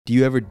Do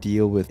you ever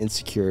deal with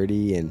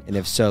insecurity? And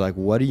if so, like,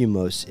 what are you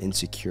most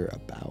insecure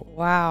about?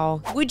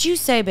 Wow. Would you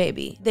say,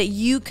 baby, that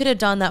you could have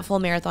done that full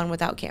marathon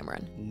without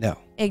Cameron? No.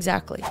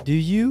 Exactly. Do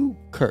you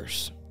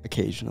curse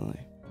occasionally?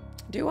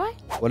 Do I?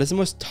 What is the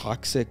most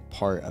toxic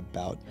part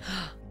about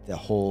the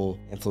whole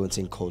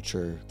influencing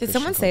culture? Did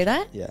someone say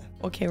that? Yeah.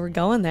 Okay, we're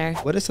going there.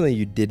 What is something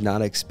you did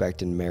not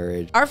expect in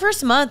marriage? Our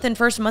first month and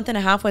a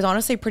half was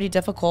honestly pretty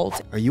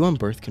difficult. Are you on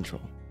birth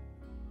control?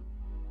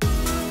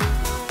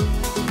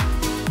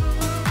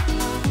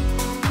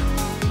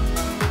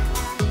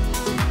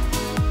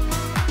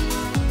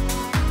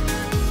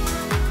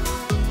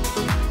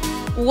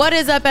 What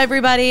is up,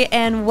 everybody,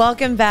 and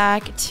welcome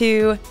back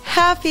to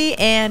Happy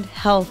and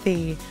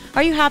Healthy.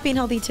 Are you happy and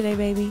healthy today,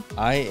 baby?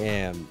 I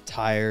am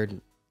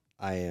tired.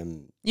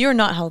 You're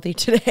not healthy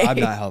today. I'm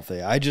not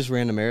healthy. I just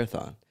ran a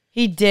marathon.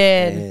 He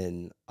did.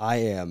 And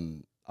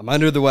I'm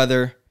under the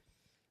weather,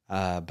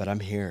 but I'm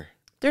here.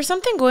 There's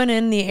something going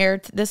in the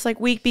air this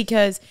week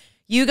because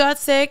you got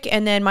sick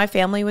and then my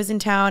family was in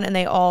town and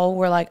they all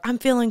were like, I'm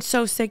feeling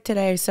so sick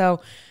today. So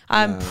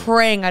I'm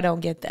praying I don't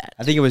get that.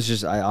 I think it was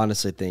just, I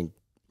honestly think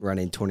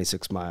running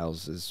 26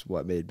 miles is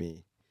what made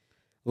me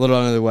a little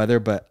under the weather,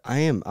 but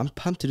I'm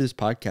pumped to do this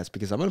podcast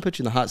because I'm going to put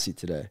you in the hot seat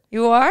today.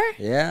 You are?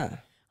 Yeah.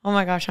 Oh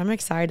my gosh, I'm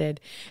excited.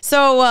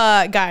 So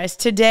guys,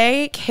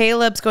 today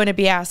Caleb's going to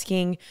be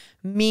asking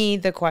me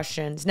the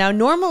questions. Now,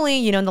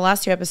 normally, in the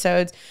last two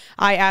episodes,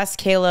 I asked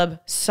Caleb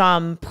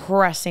some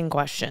pressing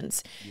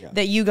questions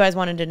that you guys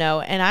wanted to know,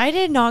 and I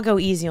did not go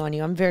easy on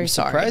you. I'm very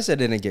sorry. Surprised I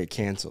didn't get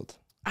canceled.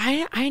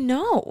 I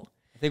know.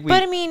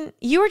 But I mean,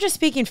 you were just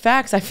speaking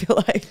facts, I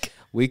feel like.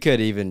 We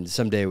could even,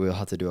 someday we'll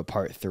have to do a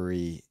part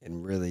 3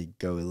 and really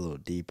go a little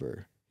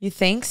deeper. You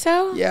think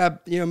so? Yeah,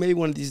 maybe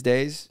one of these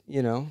days,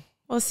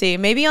 We'll see.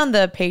 Maybe on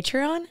the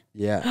Patreon?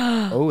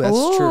 Yeah. Oh,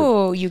 that's true.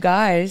 Oh, you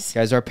guys.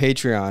 Guys, our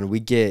Patreon, we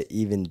get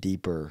even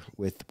deeper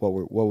with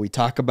what we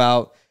talk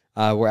about.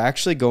 We're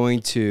actually this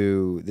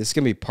is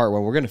going to be part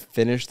 1. We're going to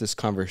finish this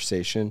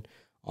conversation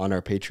on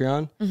our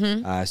Patreon.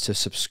 So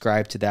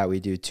subscribe to that. We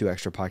do 2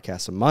 extra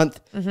podcasts a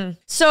month.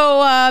 So,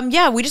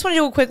 yeah, we just want to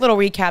do a quick little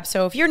recap.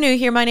 So if you're new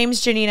here, my name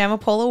is Jeanine. I'm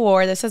amapola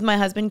war. This is my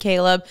husband,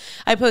 Caleb.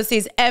 I post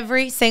these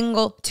every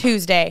single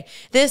Tuesday.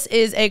 This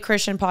is a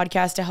Christian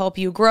podcast to help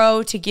you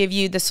grow, to give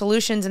you the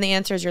solutions and the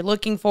answers you're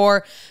looking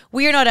for.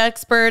 We are not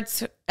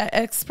experts.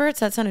 Experts?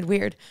 That sounded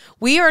weird.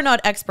 We are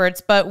not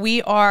experts, but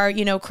we are,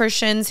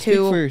 Christians who...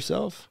 Speak for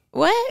yourself.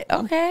 What?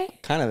 Okay.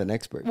 Kind of an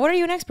expert. What are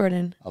you an expert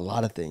in? A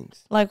lot of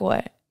things. Like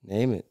what?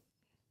 Name it.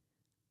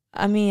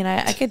 I mean,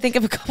 I could think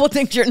of a couple of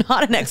things you're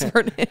not an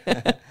expert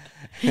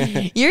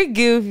in. You're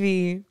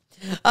goofy.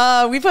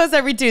 We post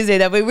every Tuesday,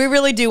 though, but we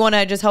really do want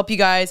to just help you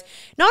guys.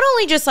 Not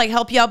only just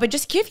help you out, but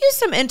just give you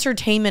some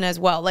entertainment as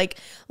well.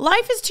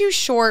 Life is too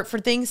short for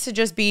things to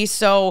just be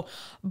so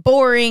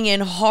boring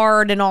and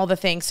hard and all the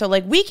things. So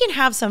we can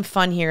have some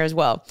fun here as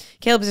well.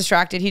 Caleb's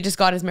distracted. He just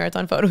got his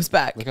marathon photos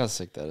back. Look how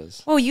sick that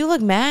is. Oh, you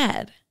look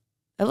mad.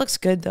 That looks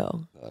good,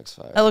 though. That looks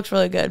fire. That looks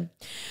really good.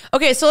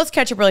 Okay, so let's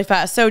catch up really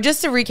fast. So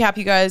just to recap,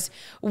 you guys,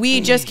 we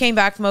just came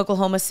back from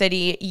Oklahoma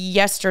City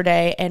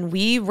yesterday, and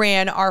we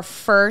ran our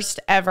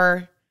first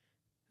ever,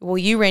 well,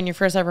 you ran your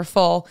first ever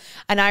full,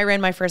 and I ran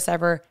my first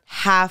ever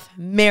half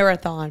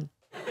marathon.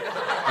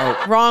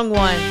 Oh. Wrong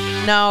one.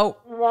 No.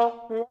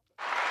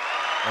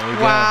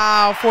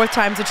 Wow, 4th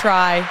time's a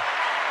try.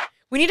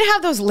 We need to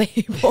have those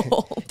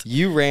labeled.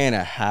 You ran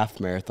a half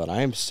marathon.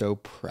 I am so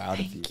proud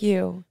of you. Thank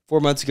you. 4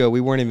 months ago,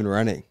 we weren't even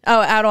running.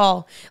 Oh, at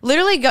all.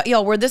 Literally,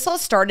 y'all, where this all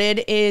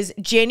started is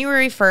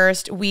January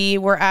 1st. We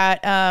were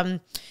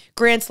at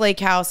Grant's Lake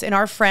House, and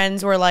our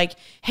friends were like,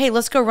 hey,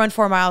 let's go run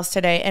 4 miles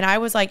today. And I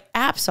was like,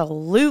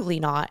 absolutely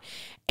not.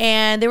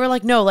 And they were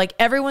like, no,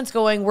 everyone's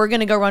going. We're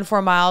going to go run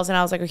 4 miles. And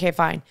I was like, okay,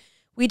 fine.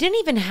 We didn't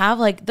even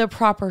have the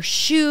proper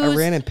shoes. I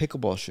ran in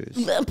pickleball shoes.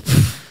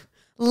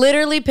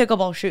 Literally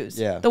pickleball shoes.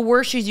 Yeah. The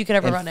worst shoes you could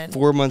ever run in.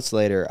 4 months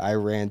later, I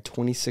ran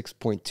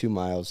 26.2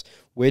 miles,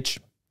 which,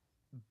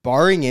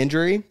 barring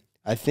injury,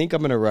 I think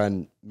I'm going to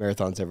run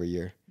marathons every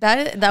year.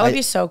 That would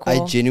be so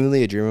cool. I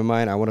genuinely, a dream of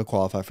mine, I want to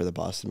qualify for the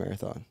Boston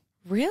Marathon.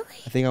 Really?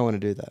 I think I want to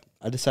do that.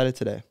 I decided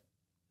today.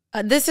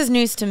 This is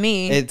news to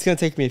me. It's going to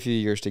take me a few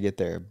years to get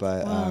there.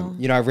 But, wow.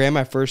 I ran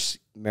my first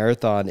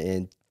marathon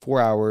in 4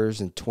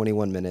 hours and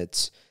 21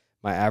 minutes.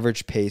 My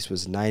average pace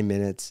was 9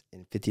 minutes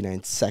and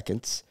 59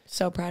 seconds.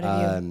 So proud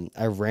of you.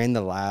 I ran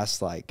the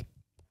last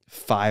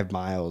 5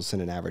 miles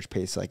in an average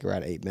pace,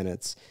 around 8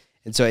 minutes.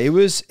 And so it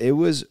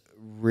was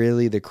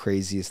really the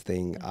craziest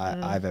thing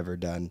I've ever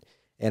done.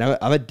 And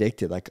I'm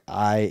addicted.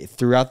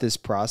 Throughout this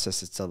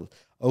process, it's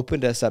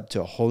opened us up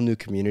to a whole new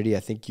community.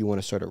 I think you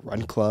want to start a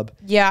run club.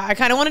 Yeah, I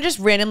kind of want to just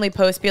randomly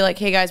post, be like,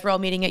 hey guys, we're all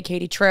meeting at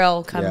Katy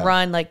Trail, come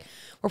run.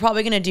 We're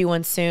probably going to do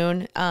one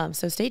soon.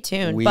 So stay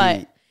tuned.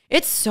 But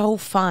it's so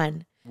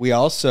fun. We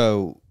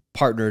also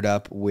partnered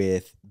up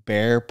with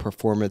Bear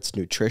Performance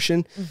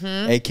Nutrition,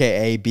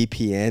 aka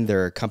BPN.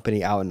 They're a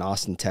company out in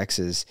Austin,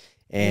 Texas.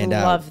 And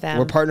love them.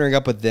 We're partnering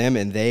up with them,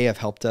 and they have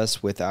helped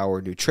us with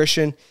our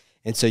nutrition.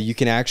 And so you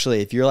can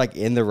actually, if you're like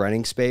in the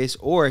running space,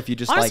 or if you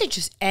just honestly, like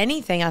just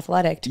anything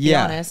athletic, to be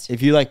honest.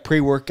 If you like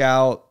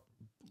pre-workout,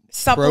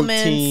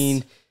 supplements,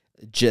 protein,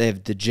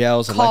 the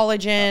gels,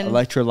 collagen,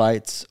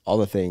 electrolytes, all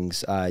the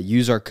things,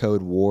 use our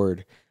code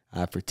WARD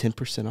for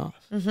 10% off.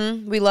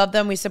 We love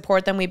them. We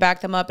support them. We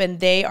back them up. And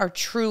they are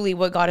truly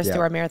what got us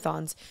through our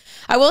marathons.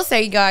 I will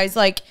say, guys,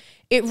 like,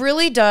 it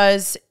really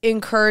does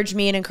encourage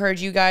me and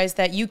encourage you guys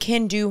that you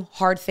can do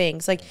hard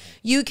things. Like,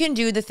 you can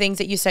do the things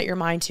that you set your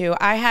mind to.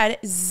 I had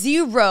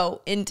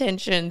zero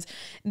intentions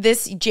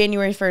this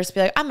January 1st to be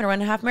like, I'm going to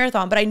run a half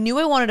marathon, but I knew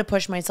I wanted to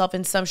push myself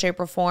in some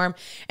shape or form.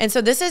 And so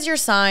this is your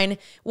sign.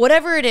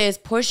 Whatever it is,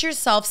 push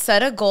yourself,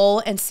 set a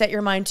goal and set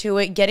your mind to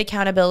it, get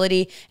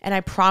accountability. And I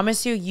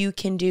promise you, you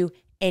can do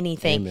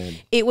anything. Amen.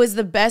 It was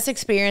the best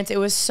experience. It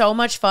was so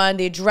much fun.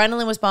 The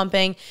adrenaline was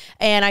bumping,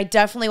 and I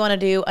definitely want to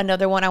do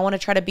another one. I want to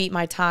try to beat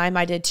my time.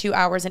 I did 2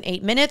 hours and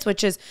 8 minutes,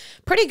 which is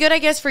pretty good, I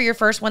guess, for your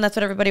first one. That's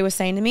what everybody was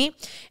saying to me.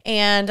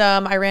 And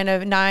I ran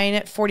a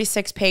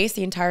 9:46 pace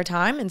the entire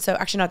time. And so,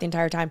 actually not the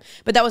entire time,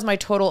 but that was my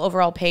total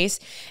overall pace.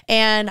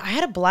 And I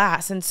had a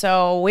blast. And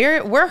so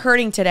we're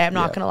hurting today. I'm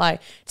not going to lie.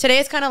 Today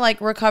is kind of like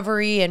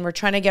recovery, and we're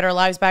trying to get our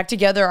lives back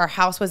together. Our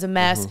house was a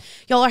mess.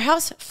 Y'all, our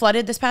house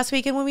flooded this past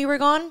weekend when we were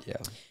gone. Yeah.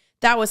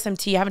 That was some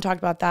tea. I haven't talked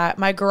about that.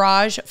 My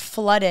garage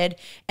flooded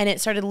and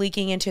it started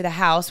leaking into the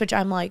house, which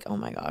I'm like, oh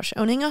my gosh,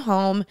 owning a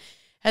home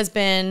has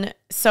been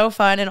so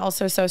fun and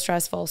also so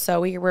stressful.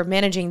 So we were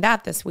managing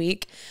that this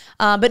week,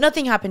 but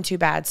nothing happened too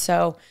bad.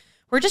 So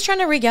we're just trying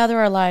to regather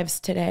our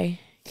lives today.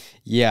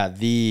 Yeah,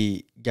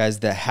 the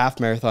half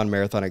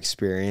marathon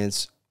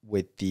experience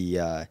with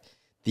the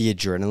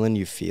adrenaline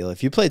you feel.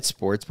 If you played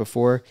sports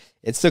before,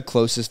 it's the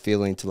closest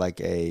feeling to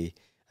like a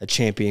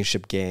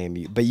championship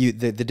game. But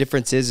the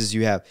difference is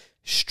you have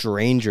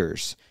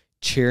strangers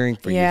cheering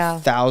for you,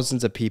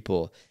 thousands of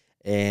people,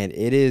 and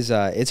it is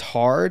it's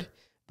hard.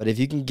 But if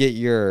you can get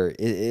your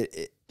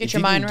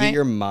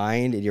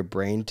mind and your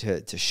brain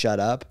to shut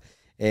up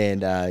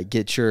and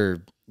get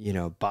your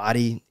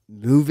body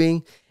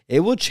moving,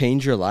 it will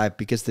change your life.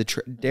 Because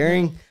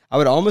I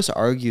would almost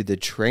argue the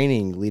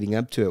training leading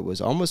up to it was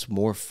almost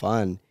more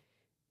fun.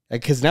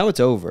 Because now it's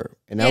over.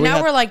 And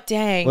now we're like,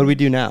 dang. What do we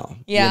do now?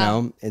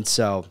 Yeah. And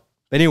so,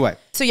 but anyway.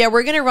 So yeah,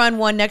 we're going to run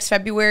one next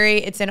February.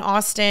 It's in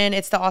Austin.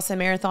 It's the Austin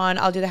Marathon.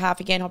 I'll do the half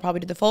again. I'll probably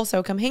do the full.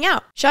 So come hang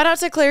out. Shout out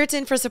to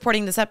Claritin for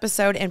supporting this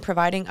episode and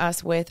providing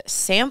us with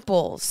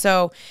samples.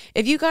 So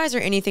if you guys are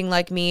anything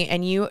like me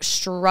and you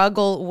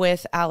struggle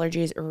with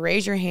allergies,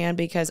 raise your hand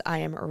because I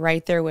am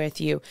right there with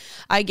you.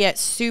 I get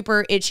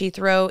super itchy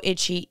throat,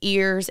 itchy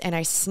ears, and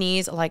I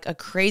sneeze like a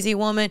crazy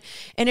woman.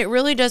 And it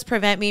really does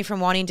prevent me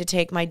from wanting to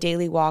take my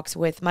daily walks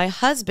with my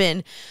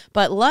husband.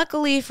 But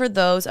luckily for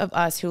those of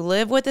us who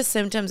live with the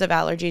symptoms of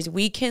allergies,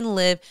 we can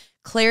live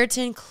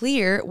Claritin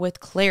Clear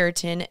with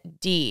Claritin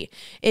D.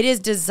 It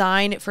is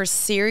designed for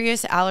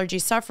serious allergy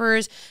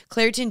sufferers.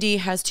 Claritin D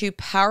has 2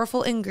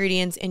 powerful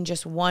ingredients in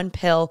just one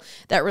pill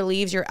that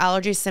relieves your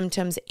allergy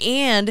symptoms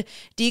and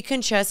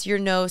decongests your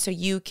nose so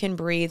you can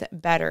breathe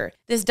better.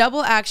 This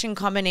double action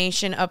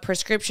combination of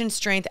prescription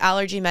strength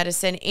allergy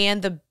medicine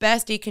and the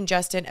best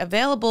decongestant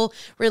available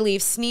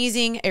relieves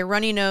sneezing, a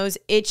runny nose,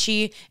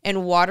 itchy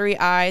and watery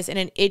eyes, and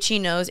an itchy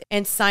nose,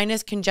 and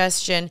sinus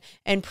congestion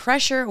and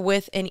pressure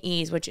with an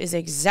ease, which is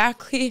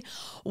exactly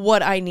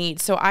what I need.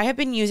 So I have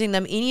been using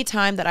them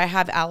anytime that I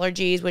have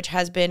allergies, which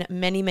has been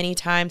many, many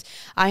times.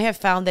 I have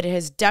found that it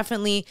has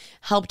definitely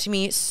helped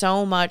me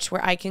so much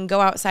where I can go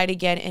outside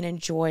again and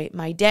enjoy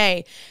my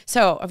day.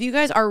 So if you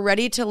guys are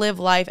ready to live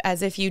life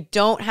as if you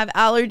don't have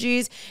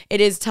allergies,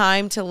 it is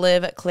time to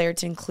live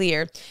Claritin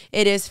Clear.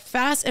 It is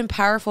fast and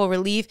powerful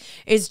relief.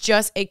 It's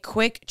just a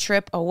quick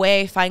trip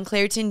away. Find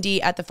Claritin D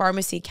at the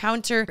pharmacy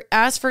counter.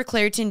 Ask for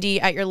Claritin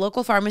D at your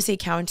local pharmacy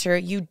counter.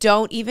 You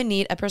don't even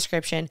need a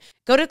prescription.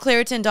 Go to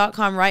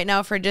Claritin.com right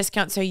now for a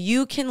discount so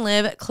you can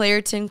live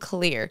Claritin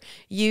Clear.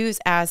 Use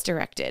as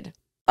directed.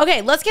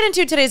 Okay, let's get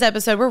into today's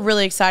episode. We're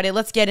really excited.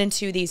 Let's get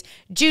into these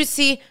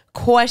juicy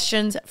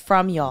questions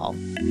from y'all. I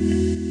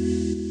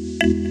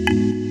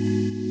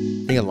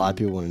think a lot of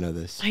people want to know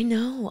this. I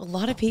know, a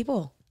lot of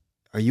people.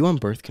 Are you on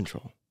birth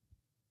control?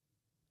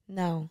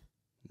 No.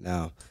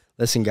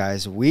 Listen,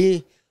 guys,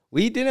 we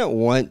didn't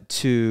want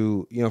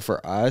to,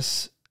 for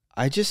us,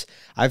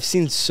 I've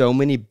seen so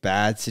many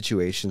bad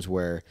situations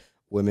where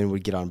women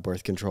would get on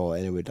birth control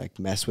and it would like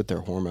mess with their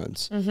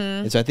hormones.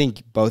 And so I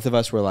think both of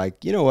us were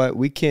like, you know what,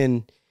 we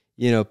can,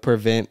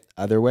 prevent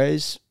other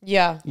ways.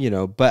 Yeah.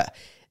 But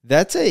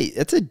that's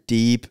a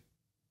deep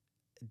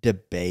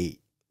debate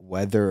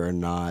whether or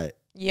not.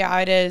 Yeah,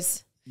 it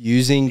is.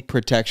 Using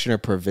protection or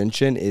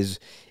prevention is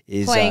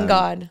playing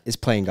God. Is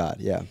playing God.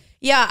 Yeah.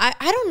 Yeah.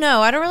 I don't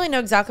know. I don't really know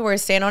exactly where I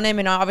stand on him.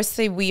 And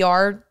obviously we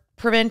are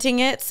preventing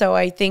it. So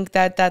I think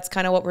that that's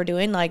kind of what we're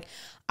doing. Like,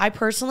 I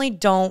personally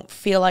don't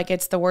feel like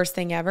it's the worst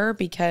thing ever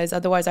because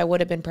otherwise I would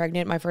have been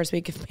pregnant my first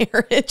week of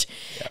marriage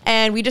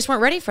and we just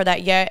weren't ready for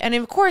that yet. And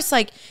of course,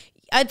 like,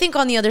 I think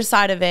on the other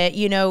side of it,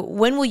 you know,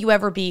 when will you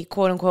ever be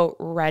quote unquote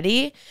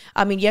ready?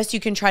 I mean, yes, you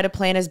can try to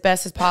plan as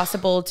best as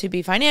possible to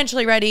be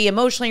financially ready,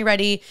 emotionally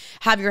ready,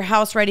 have your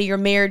house ready, your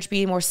marriage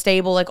be more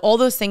stable. Like all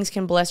those things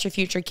can bless your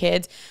future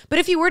kids. But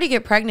if you were to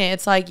get pregnant,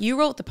 it's like you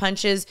roll with the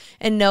punches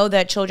and know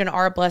that children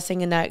are a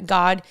blessing and that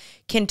God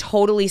can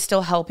totally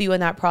still help you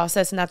in that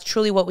process. And that's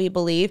truly what we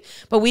believe.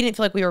 But we didn't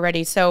feel like we were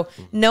ready. So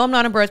no, I'm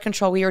not on birth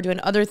control. We are doing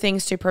other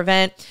things to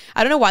prevent.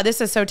 I don't know why this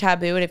is so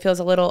taboo and it feels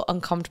a little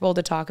uncomfortable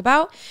to talk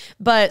about.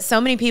 But so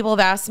many people have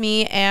asked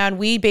me, and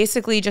we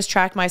basically just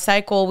track my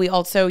cycle. We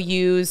also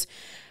use,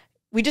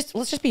 let's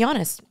just be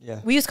honest.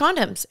 Yeah. We use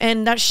condoms,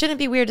 and that shouldn't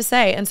be weird to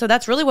say. And so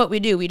that's really what we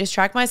do. We just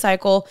track my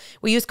cycle.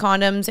 We use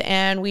condoms,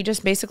 and we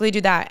just basically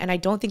do that. And I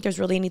don't think there's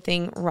really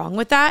anything wrong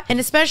with that. And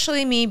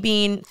especially me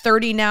being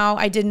 30 now,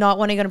 I did not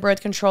want to go to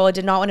birth control. I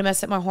did not want to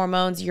mess up my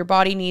hormones. Your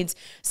body needs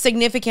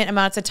significant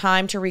amounts of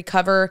time to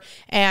recover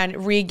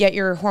and re-get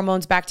your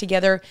hormones back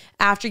together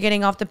after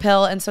getting off the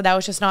pill. And so that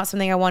was just not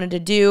something I wanted to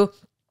do.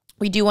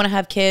 We do want to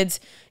have kids,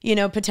 you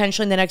know,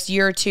 potentially in the next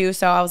year or two.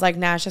 So I was like,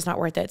 nah, it's just not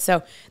worth it.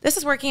 So this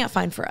is working out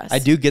fine for us. I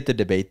do get the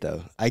debate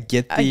though. I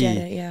get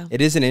it, yeah.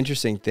 It is an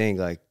interesting thing,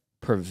 like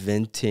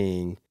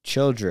preventing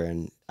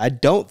children. I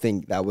don't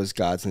think that was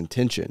God's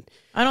intention.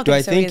 I don't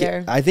think so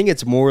either. I think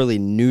it's morally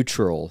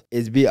neutral.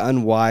 It'd be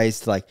unwise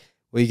to like,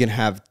 well, you can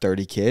have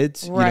 30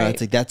 kids. Right. You know,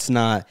 it's like that's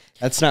not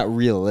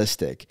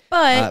realistic.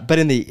 But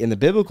in the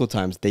biblical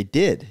times, they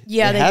did.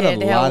 Yeah, they did.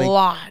 They had a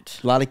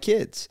lot of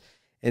kids.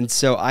 And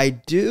so I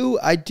do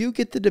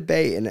get the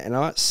debate, and I'm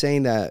not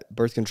saying that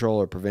birth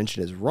control or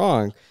prevention is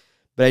wrong,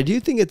 but I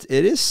do think it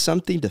is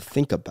something to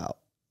think about,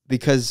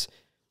 because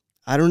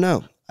I don't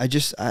know. I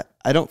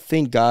don't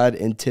think God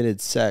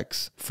intended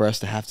sex for us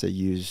to have to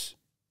use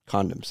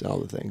condoms and all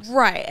the things.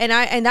 Right.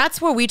 And that's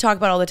what we talk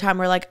about all the time.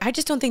 We're like, I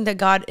just don't think that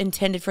God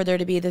intended for there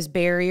to be this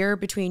barrier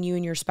between you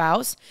and your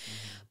spouse.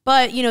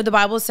 But, you know, the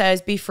Bible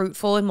says be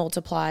fruitful and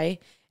multiply.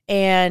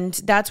 And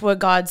that's what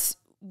God's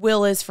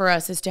will is for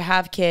us, is to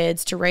have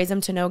kids, to raise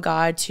them to know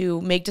God, to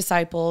make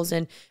disciples,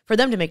 and for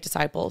them to make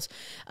disciples.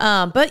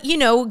 But, you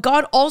know,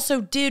 God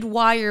also did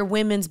wire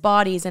women's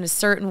bodies in a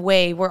certain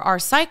way where our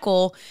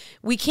cycle,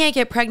 we can't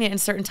get pregnant in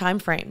certain time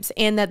frames,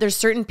 and that there's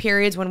certain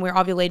periods when we're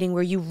ovulating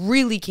where you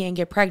really can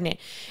get pregnant.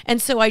 And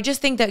so I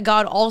just think that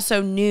God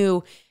also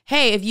knew,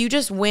 hey, if you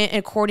just went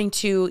according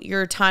to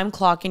your time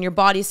clock and your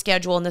body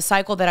schedule and the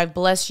cycle that I've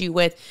blessed you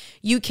with,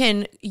 you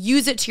can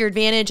use it to your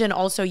advantage and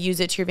also use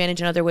it to your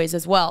advantage in other ways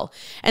as well.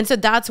 And so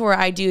that's where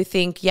I do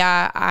think,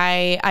 yeah,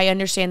 I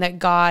understand that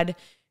God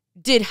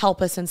did help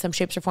us in some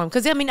shapes or form.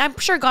 Because, I mean, I'm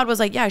sure God was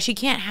like, yeah, she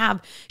can't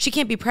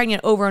be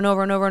pregnant over and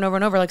over and over and over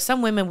and over. Like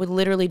some women would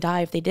literally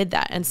die if they did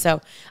that. And so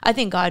I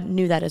think God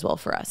knew that as well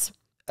for us.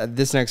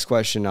 This next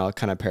question, I'll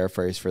kind of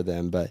paraphrase for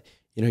them, but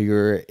you know,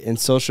 you're in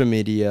social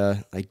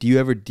media, like, do you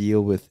ever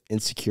deal with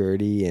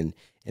insecurity? And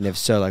if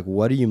so, like,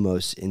 what are you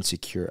most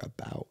insecure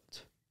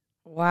about?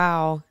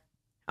 Wow.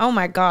 Oh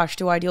my gosh,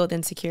 do I deal with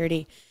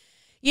insecurity?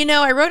 You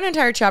know, I wrote an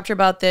entire chapter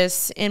about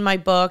this in my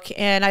book,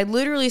 and I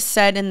literally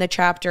said in the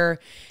chapter,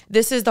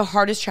 this is the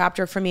hardest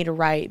chapter for me to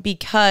write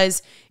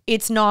because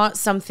it's not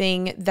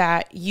something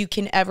that you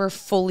can ever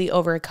fully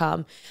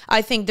overcome.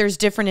 I think there's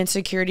different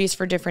insecurities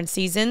for different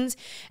seasons.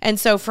 And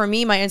so for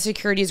me, my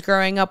insecurities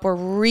growing up were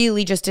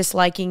really just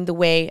disliking the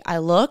way I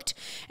looked.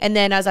 And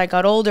then as I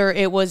got older,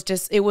 it was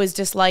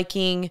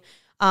disliking,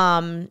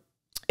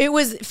 it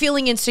was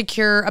feeling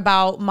insecure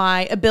about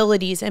my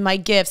abilities and my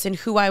gifts and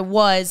who I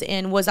was,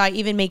 and was I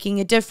even making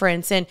a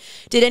difference, and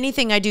did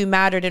anything I do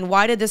mattered, and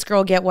why did this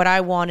girl get what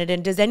I wanted,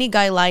 and does any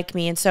guy like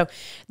me? And so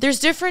there's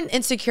different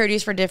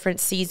insecurities for different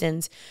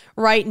seasons.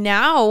 Right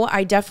now,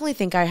 I definitely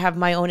think I have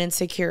my own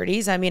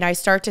insecurities. I mean, I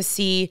start to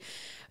see,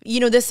 you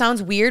know, this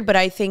sounds weird, but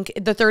I think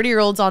the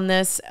 30-year-olds on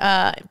this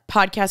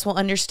podcast will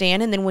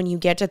understand. And then when you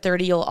get to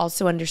 30, you'll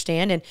also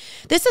understand. And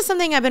this is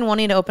something I've been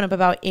wanting to open up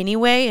about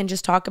anyway and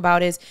just talk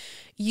about, is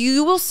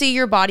you will see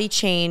your body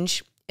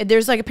change.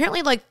 There's like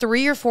apparently like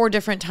 3 or 4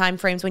 different time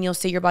frames when you'll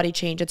see your body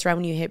change. It's around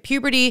when you hit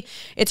puberty.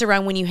 It's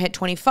around when you hit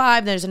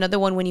 25. There's another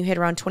one when you hit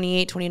around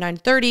 28, 29,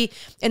 30.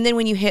 And then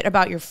when you hit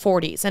about your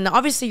 40s. And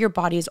obviously your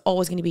body is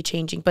always going to be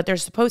changing, but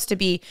there's supposed to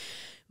be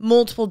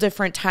multiple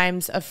different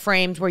times of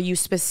frames where you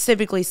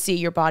specifically see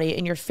your body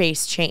and your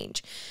face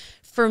change.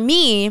 For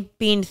me,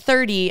 being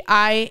 30,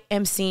 I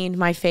am seeing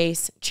my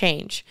face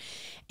change.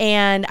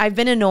 And I've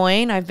been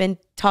annoying. I've been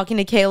talking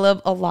to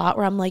Kaleb a lot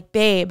where I'm like,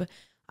 babe,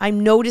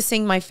 I'm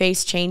noticing my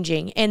face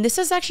changing. And this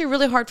is actually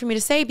really hard for me to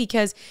say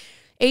because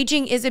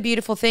aging is a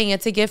beautiful thing.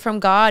 It's a gift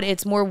from God.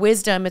 It's more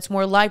wisdom. It's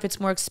more life. It's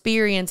more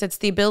experience. It's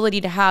the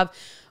ability to have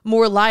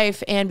more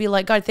life and be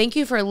like, God, thank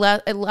you for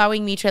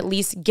allowing me to at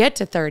least get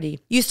to 30.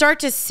 You start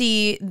to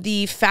see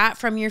the fat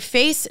from your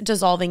face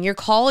dissolving, your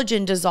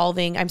collagen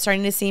dissolving. I'm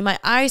starting to see my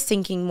eyes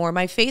sinking more.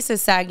 My face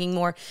is sagging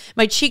more.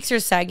 My cheeks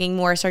are sagging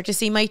more. I start to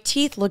see my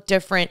teeth look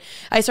different.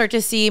 I start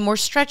to see more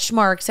stretch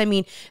marks. I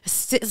mean,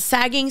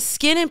 sagging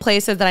skin in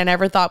places that I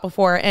never thought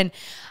before. And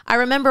I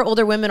remember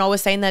older women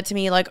always saying that to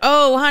me, like,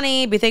 oh,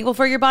 honey, be thankful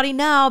for your body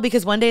now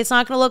because one day it's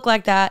not going to look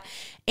like that.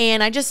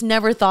 And I just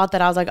never thought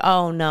that. I was like,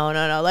 oh, no,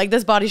 no, no. Like,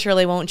 this body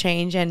surely won't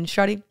change. And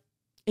Shawty,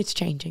 it's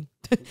changing.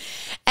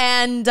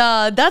 And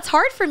that's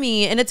hard for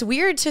me. And it's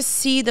weird to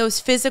see those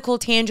physical,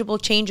 tangible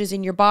changes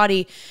in your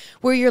body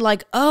where you're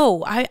like,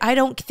 oh, I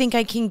don't think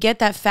I can get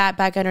that fat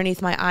back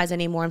underneath my eyes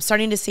anymore. I'm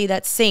starting to see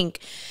that sink.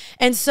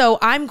 And so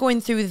I'm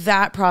going through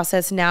that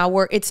process now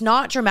where it's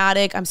not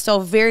dramatic. I'm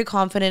still very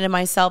confident in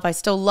myself. I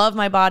still love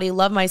my body,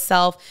 love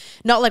myself.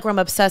 Not like where I'm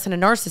obsessed and a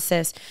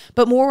narcissist,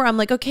 but more where I'm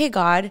like, okay,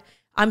 God,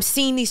 I'm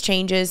seeing these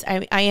changes.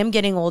 I am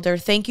getting older.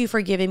 Thank you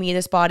for giving me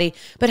this body.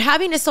 But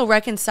having to still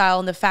reconcile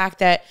in the fact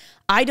that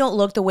I don't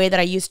look the way that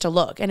I used to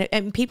look.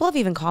 And people have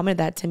even commented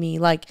that to me,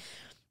 like,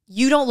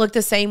 you don't look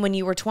the same when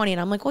you were 20.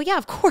 And I'm like, well, yeah,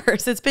 of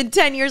course. It's been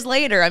 10 years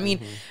later. I mean,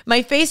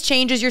 my face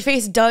changes. Your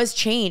face does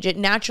change. It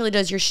naturally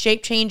does. Your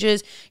shape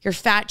changes. Your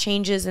fat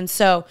changes. And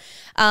so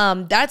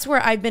that's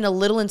where I've been a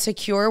little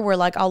insecure, where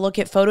like I'll look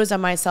at photos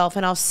of myself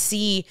and I'll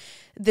see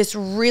this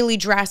really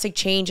drastic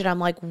change. And I'm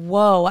like,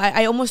 whoa,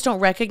 I almost don't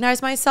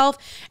recognize myself.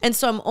 And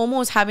so I'm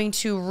almost having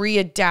to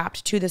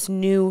readapt to this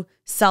new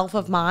self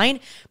of mine,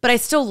 but I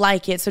still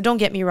like it. So don't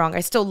get me wrong. I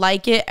still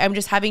like it. I'm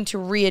just having to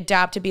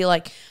readapt to be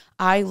like,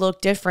 I look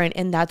different,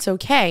 and that's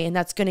okay. And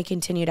that's going to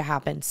continue to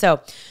happen.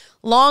 So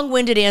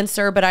long-winded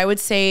answer, but I would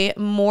say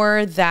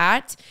more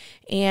that,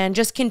 and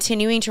just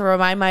continuing to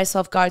remind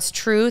myself God's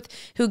truth,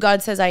 who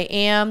God says I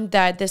am,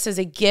 that this is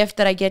a gift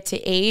that I get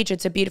to age.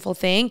 It's a beautiful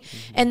thing.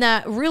 And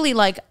that really,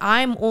 like,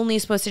 I'm only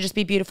supposed to just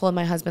be beautiful in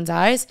my husband's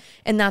eyes,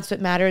 and that's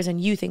what matters.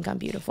 And you think I'm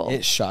beautiful.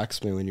 It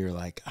shocks me when you're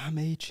like, I'm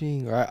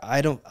aging, or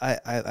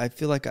I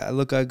feel like I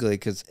look ugly,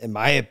 because in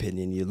my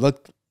opinion, you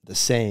look the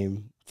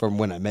same from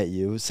when I met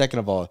you. Second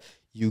of all,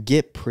 you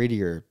get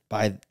prettier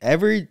by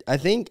I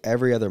think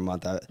every other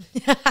month.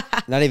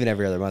 Not even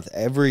every other month.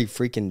 Every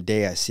freaking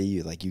day I see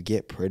you, like, you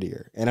get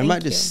prettier. And I'm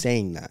not just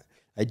saying that.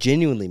 I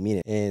genuinely mean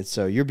it. And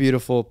so you're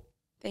beautiful.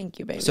 Thank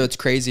you, baby. So it's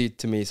crazy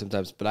to me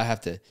sometimes, but I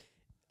have to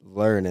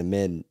learn, and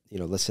men,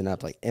 listen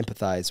up, like,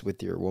 empathize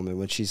with your woman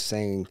when she's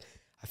saying,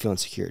 I feel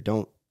insecure.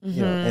 Don't,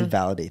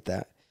 invalidate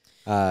that.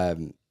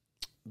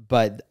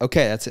 But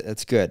okay,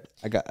 that's good.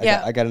 I got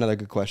another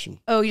good question.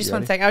 Oh, just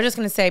one second. I was just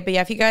going to say, but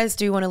yeah, if you guys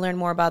do want to learn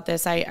more about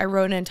this, I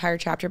wrote an entire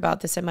chapter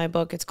about this in my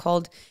book. It's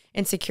called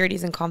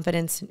Insecurities and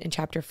Confidence in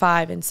chapter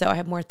 5. And so I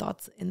have more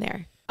thoughts in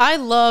there. I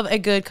love a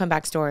good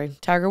comeback story.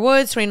 Tiger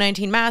Woods,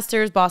 2019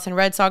 Masters, Boston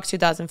Red Sox,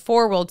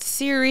 2004 World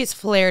Series,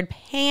 flared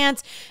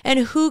pants, and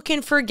who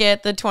can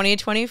forget the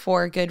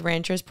 2024 Good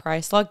Ranchers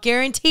Price Lock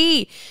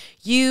Guarantee?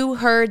 You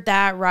heard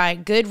that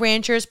right. Good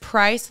Ranchers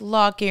Price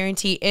Lock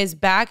Guarantee is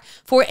back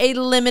for a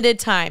limited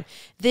time.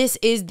 This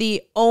is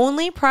the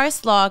only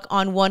price lock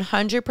on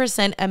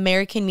 100%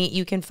 American meat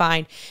you can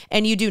find,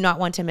 and you do not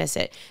want to miss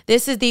it.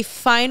 This is the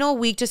final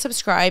week to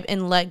subscribe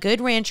and let Good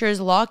Ranchers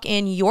lock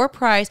in your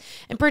price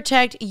and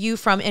protect you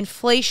from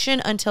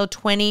inflation until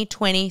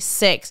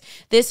 2026.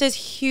 This is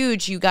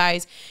huge, you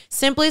guys.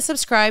 Simply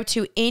subscribe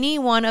to any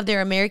one of their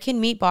American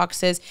meat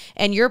boxes,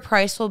 and your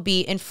price will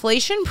be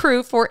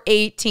inflation-proof for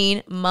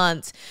 18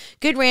 months.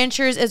 Good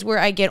Ranchers is where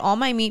I get all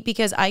my meat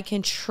because I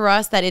can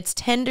trust that it's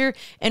tender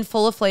and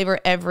full of flavor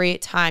every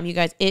time. You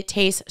guys, it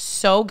tastes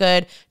so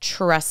good.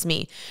 Trust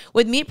me.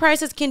 With meat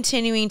prices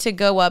continuing to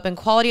go up and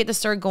quality at the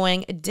store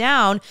going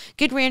down,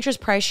 Good Ranchers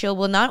Price Shield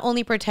will not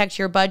only protect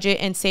your budget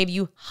and save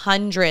you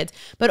hundreds,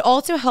 but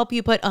also help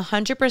you put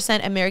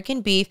 100%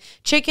 American beef,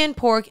 chicken,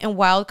 pork, and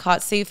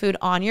wild-caught seafood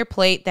on your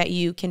plate that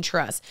you can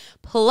trust.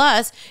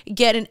 Plus,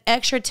 get an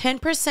extra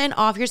 10%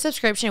 off your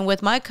subscription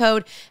with my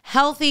code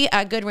HEALTHY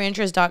at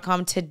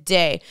goodranchers.com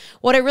today.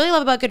 What I really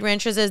love about Good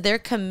Ranchers is their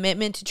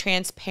commitment to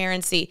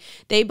transparency.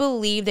 They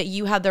believe that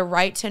you have the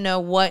right to know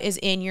what is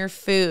in your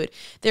food.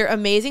 They're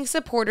amazing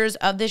supporters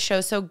of this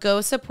show, so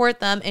go support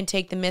them and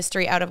take the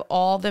mystery out of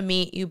all the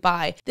meat you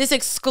buy. This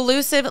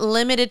exclusive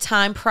limited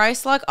time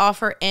price lock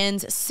offer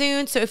ends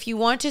soon, so if you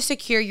want to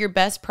secure your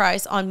best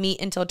price on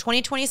meat until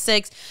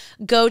 2026,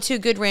 go to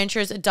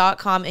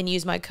goodranchers.com and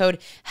use my code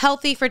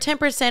HEALTHY for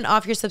 10%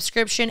 off your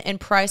subscription and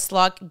price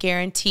lock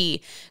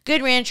guarantee.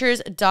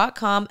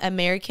 Goodranchers.com,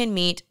 American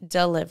meat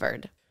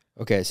delivered.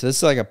 Okay, so this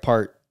is like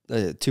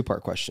a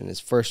two-part question. Is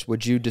first,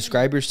 would you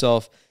describe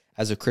yourself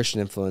as a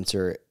Christian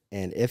influencer?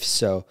 And if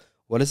so,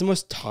 what is the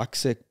most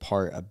toxic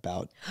part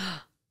about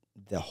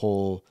the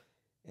whole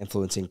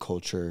influencing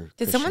culture?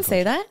 Did someone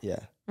say that? Yeah.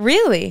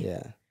 Really?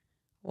 Yeah.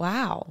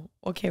 Wow.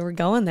 Okay, we're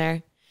going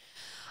there.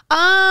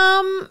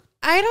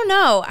 I don't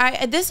know.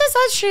 This is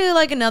actually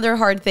like another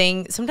hard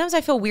thing. Sometimes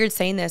I feel weird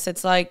saying this.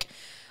 It's like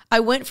I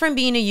went from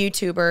being a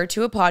YouTuber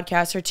to a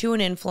podcaster to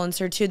an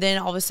influencer to then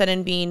all of a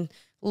sudden being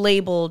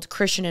labeled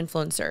Christian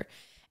influencer.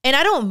 And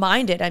I don't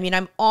mind it. I mean,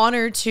 I'm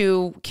honored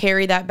to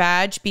carry that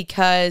badge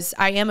because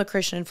I am a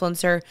Christian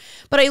influencer,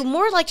 but I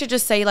more like to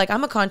just say, like,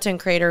 I'm a content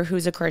creator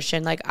who's a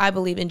Christian. Like, I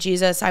believe in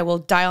Jesus. I will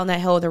die on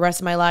that hill the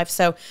rest of my life.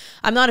 So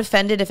I'm not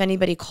offended if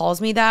anybody calls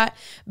me that,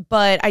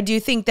 but I do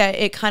think that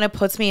it kind of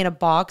puts me in a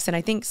box. And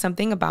I think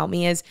something about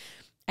me is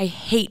I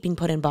hate being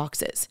put in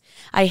boxes.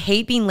 I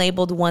hate being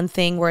labeled one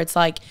thing where it's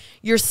like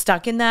you're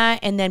stuck in that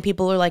and then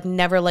people are like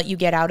never let you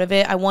get out of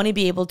it. I want to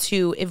be able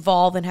to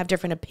evolve and have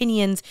different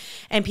opinions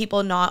and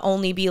people not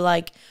only be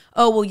like,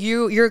 oh, well,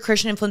 you're a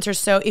Christian influencer,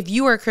 so if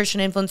you are a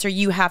Christian influencer,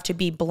 you have to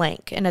be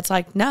blank. And it's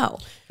like, no.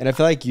 And I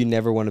feel like you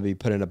never want to be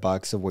put in a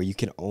box of where you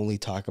can only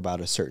talk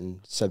about a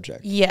certain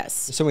subject.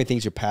 Yes. There's so many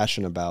things you're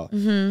passionate about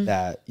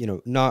that, you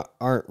know,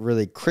 aren't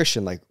really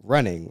Christian, like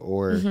running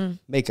or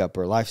makeup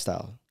or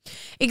lifestyle.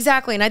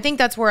 Exactly. And I think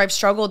that's where I've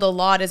struggled a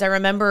lot is I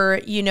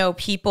remember, you know,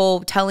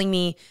 people telling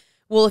me,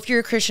 well, if you're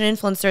a Christian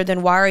influencer,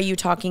 then why are you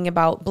talking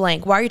about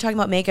blank? Why are you talking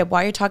about makeup?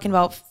 Why are you talking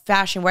about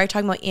fashion? Why are you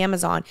talking about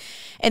Amazon?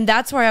 And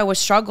that's where I was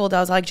struggled.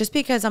 I was like, just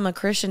because I'm a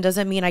Christian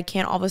doesn't mean I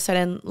can't all of a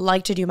sudden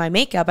like to do my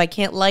makeup. I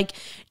can't like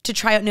to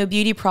try out new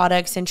beauty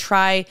products and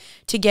try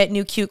to get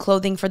new cute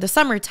clothing for the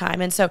summertime.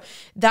 And so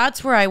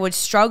that's where I would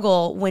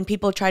struggle when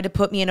people try to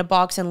put me in a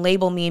box and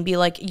label me and be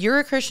like, you're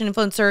a Christian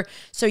influencer,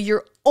 so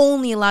you're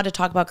only allowed to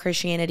talk about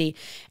Christianity.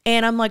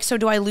 And I'm like, so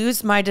do I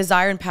lose my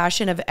desire and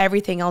passion of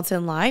everything else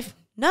in life?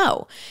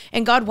 No.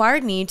 And God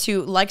wired me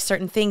to like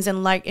certain things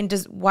and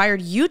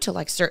wired you to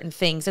like certain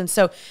things. And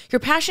so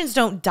your passions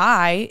don't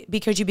die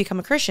because you become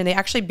a Christian. They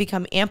actually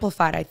become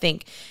amplified, I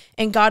think.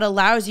 And God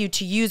allows you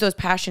to use those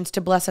passions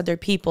to bless other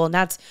people. And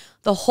that's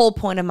the whole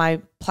point of my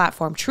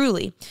platform,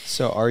 truly.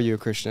 So are you a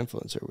Christian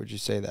influencer? Would you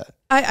say that?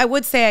 I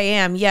would say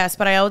I am, yes.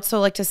 But I also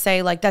like to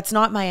say, like, that's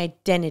not my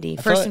identity.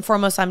 First and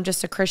foremost, I'm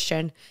just a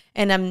Christian.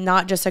 And I'm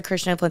not just a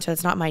Christian influencer.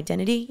 That's not my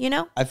identity, you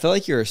know? I feel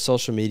like you're a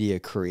social media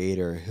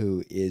creator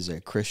who is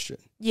a Christian.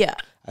 Yeah.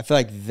 I feel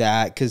like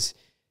that, because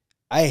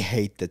I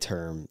hate the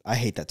term. I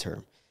hate that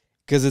term.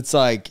 Because it's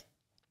like,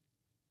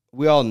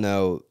 we all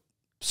know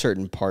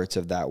certain parts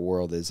of that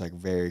world is like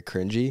very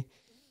cringy.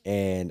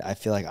 And I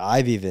feel like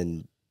I've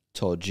even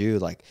told you,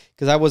 like,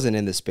 because I wasn't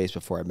in this space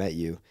before I met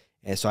you.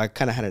 And so I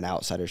kind of had an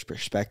outsider's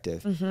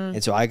perspective.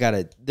 And so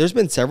there's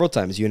been several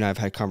times you and I have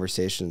had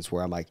conversations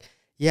where I'm like,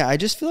 yeah, I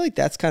just feel like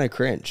that's kind of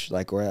cringe.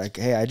 Like, or like,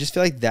 hey, I just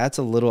feel like that's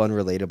a little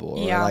unrelatable.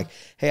 Or like,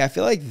 hey, I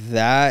feel like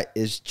that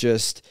is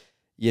just,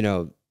 you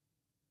know,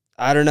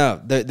 I don't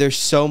know. There's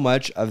so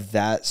much of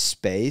that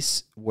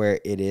space where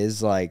it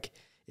is like,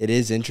 it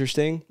is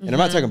interesting. And I'm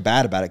not talking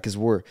bad about it because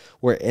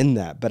we're in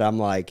that. But I'm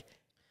like,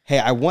 hey,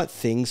 I want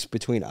things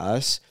between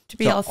us to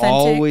be authentic.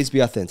 Always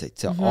be authentic,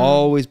 to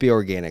always be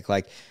organic.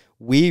 Like,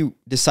 we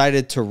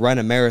decided to run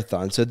a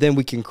marathon so then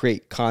we can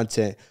create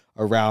content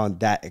around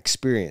that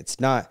experience,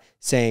 not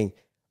saying,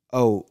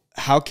 oh,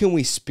 how can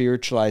we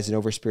spiritualize and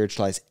over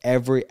spiritualize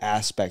every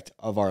aspect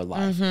of our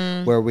life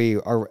where we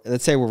are,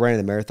 let's say we're running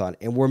the marathon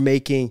and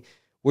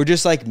we're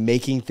just like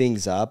making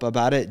things up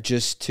about it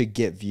just to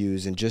get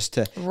views and just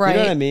to, you know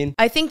what I mean?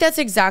 I think that's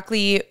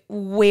exactly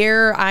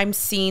where I'm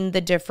seeing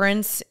the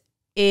difference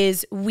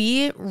is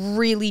we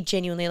really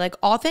genuinely, like,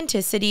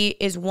 authenticity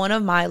is one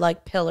of my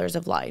like pillars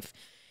of life.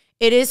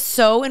 It is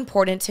so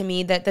important to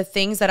me that the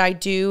things that I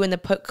do and the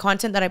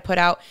content that I put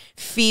out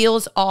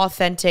feels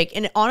authentic.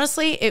 And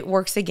honestly, it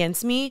works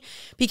against me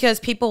because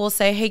people will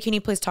say, hey, can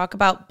you please talk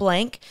about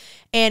blank?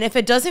 And if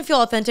it doesn't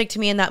feel authentic to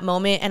me in that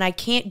moment and I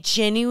can't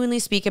genuinely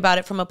speak about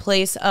it from a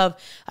place of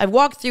I've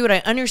walked through it,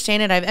 I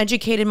understand it, I've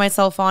educated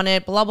myself on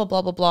it, blah, blah,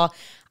 blah, blah, blah.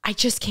 I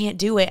just can't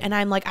do it. And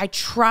I'm like, I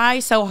try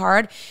so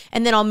hard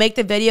and then I'll make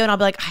the video and I'll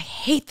be like, I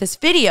hate this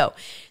video.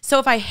 So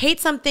if I hate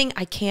something,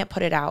 I can't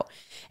put it out.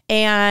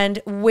 And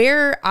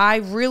where I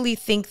really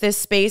think this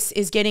space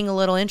is getting a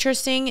little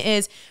interesting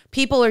is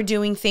people are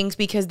doing things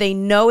because they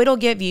know it'll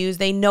get views.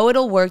 They know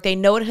it'll work. They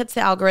know it hits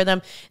the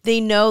algorithm. They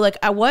know like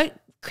what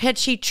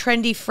catchy,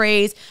 trendy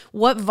phrase,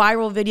 what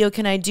viral video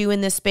can I do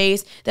in this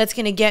space that's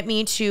going to get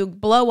me to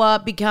blow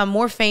up, become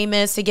more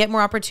famous, to get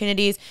more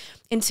opportunities.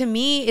 And to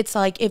me, it's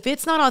like, if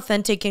it's not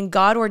authentic and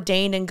God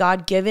ordained and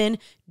God given,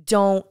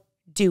 don't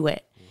do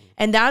it.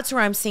 And that's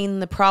where I'm seeing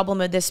the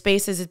problem of this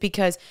space is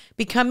because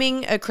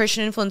becoming a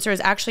Christian influencer is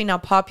actually now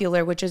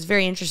popular, which is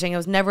very interesting. It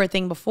was never a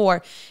thing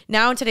before.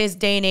 Now in today's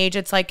day and age,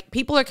 it's like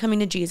people are coming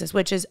to Jesus,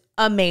 which is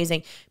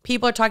amazing.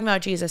 People are talking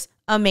about Jesus,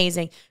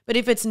 amazing. But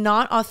if it's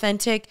not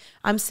authentic,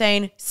 I'm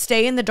saying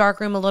stay in the dark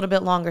room a little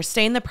bit longer,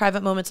 stay in the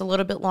private moments a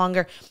little bit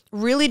longer,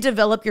 really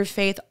develop your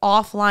faith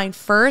offline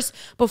first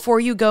before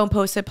you go and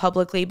post it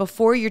publicly,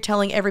 before you're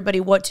telling everybody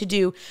what to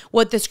do,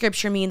 what the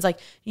scripture means. Like,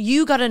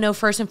 you got to know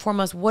first and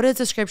foremost, what does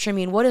the scripture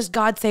mean? What does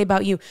God say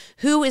about you?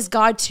 Who is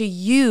God to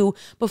you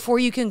before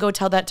you can go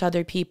tell that to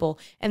other people?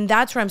 And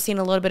that's where I'm seeing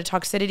a little bit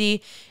of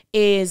toxicity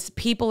is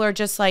people are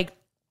just like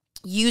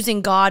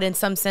using God in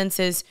some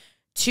senses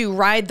to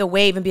ride the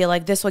wave and be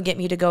like, this will get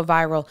me to go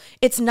viral.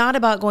 It's not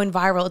about going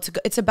viral.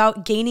 It's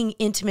about gaining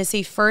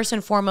intimacy first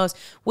and foremost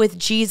with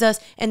Jesus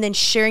and then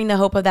sharing the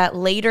hope of that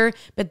later.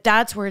 But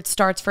that's where it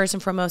starts first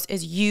and foremost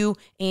is you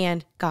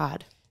and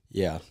God.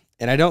 Yeah.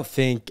 And I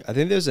think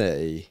there's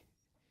a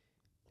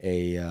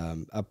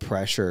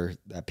pressure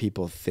that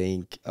people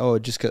think, oh,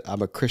 just because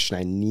I'm a Christian,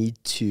 I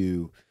need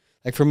to,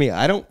 like, for me,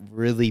 I don't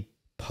really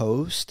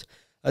post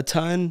a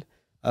ton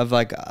of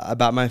like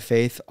about my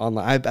faith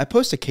online. I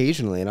post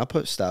occasionally and I'll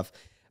post stuff,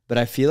 But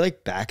I feel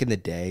like back in the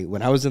day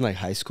when I was in like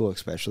high school,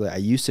 especially, I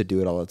used to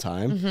do it all the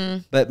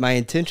time, but my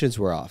intentions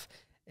were off.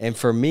 And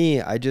for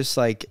me, I just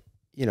like,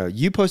 you know,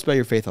 you post about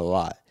your faith a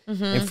lot.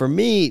 And for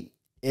me,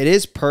 it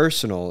is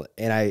personal.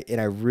 And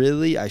I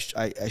really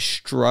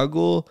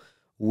struggle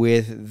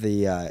with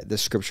the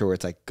scripture where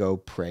it's like, go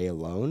pray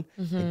alone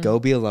and go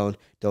be alone.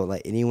 Don't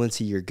let anyone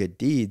see your good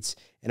deeds.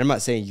 And I'm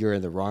not saying you're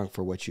in the wrong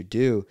for what you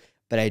do,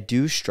 but I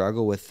do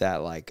struggle with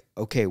that. Like,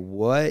 okay,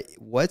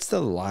 what's the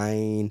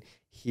line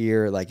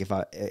here? Like,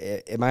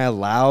 am I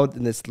allowed?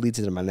 And this leads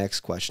into my next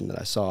question that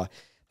I saw.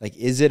 Like,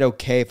 is it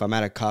okay if I'm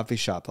at a coffee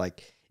shop?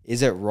 Like,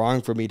 is it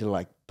wrong for me to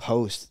like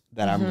post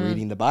that I'm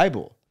reading the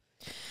Bible?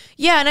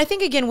 Yeah, and I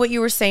think, again, what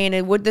you were saying,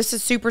 and what this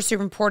is super,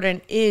 super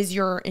important, is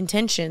your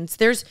intentions.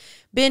 There's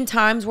been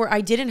times where I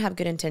didn't have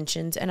good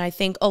intentions, and I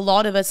think a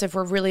lot of us, if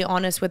we're really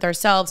honest with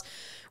ourselves,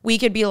 we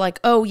could be like,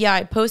 oh, yeah,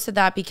 I posted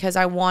that because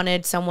I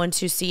wanted someone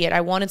to see it.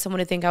 I wanted someone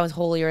to think I was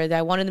holy, or that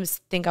I wanted them to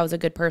think I was a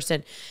good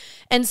person.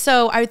 And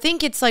so I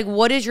think it's like,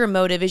 what is your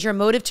motive? Is your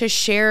motive to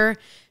share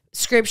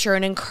scripture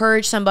and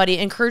encourage someone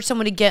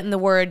to get in the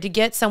word, to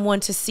get someone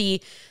to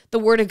see the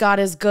word of God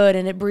is good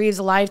and it breathes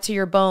life to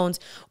your bones?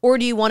 Or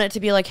do you want it to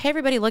be like, hey,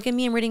 everybody, look at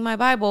me, I'm reading my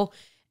Bible?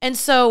 And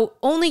so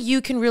only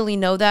you can really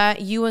know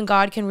that. You and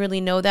God can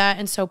really know that.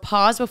 And so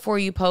pause before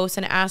you post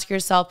and ask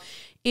yourself,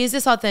 is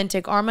this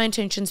authentic? Are my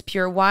intentions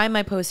pure? Why am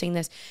I posting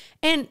this?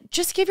 And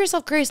just give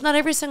yourself grace. Not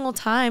every single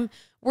time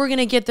we're going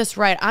to get this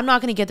right. I'm not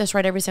going to get this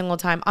right every single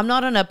time. I'm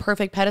not on a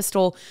perfect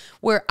pedestal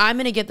where I'm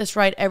going to get this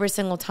right every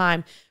single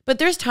time. But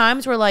there's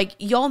times where like,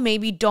 y'all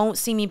maybe don't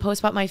see me post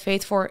about my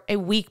faith for a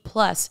week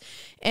plus.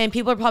 And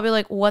people are probably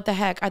like, what the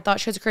heck? I thought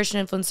she was a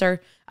Christian influencer.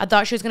 I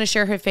thought she was going to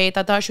share her faith.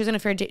 I thought she was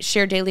going to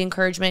share daily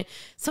encouragement.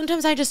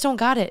 Sometimes I just don't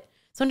got it.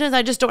 Sometimes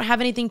I just don't have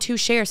anything to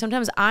share.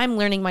 Sometimes I'm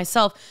learning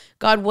myself,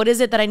 God, what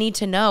is it that I need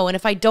to know? And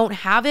if I don't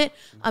have it,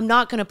 I'm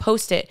not going to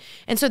post it.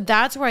 And so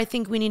that's where I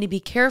think we need to be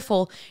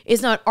careful,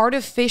 is not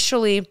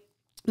artificially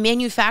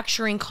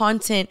manufacturing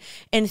content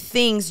and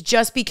things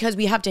just because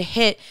we have to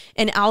hit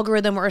an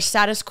algorithm or a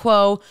status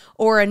quo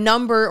or a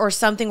number or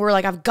something. We're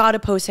like, I've got to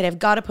post it. I've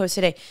got to post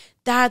today.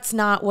 That's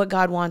not what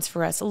God wants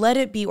for us. Let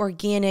it be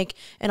organic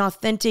and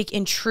authentic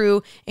and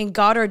true and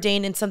God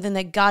ordained, and something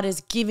that God has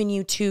given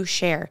you to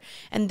share.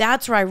 And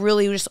that's where I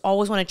really just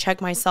always want to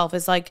check myself,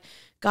 is like,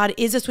 God,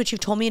 is this what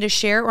you've told me to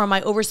share? Or am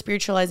I over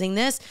spiritualizing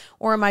this?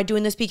 Or am I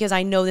doing this because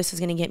I know this is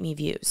going to get me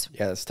views?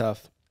 Yeah, it's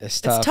tough.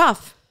 It's tough. It's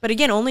tough. But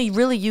again, only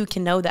really you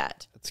can know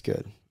that. That's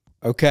good.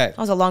 Okay. That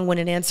was a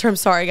long-winded answer. I'm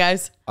sorry,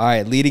 guys. All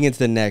right. Leading into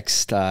the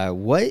next,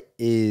 what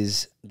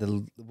is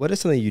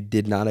something you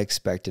did not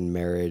expect in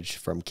marriage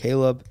from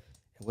Kaleb?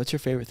 And what's your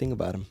favorite thing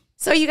about him?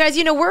 So you guys,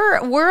 you know,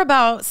 we're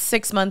about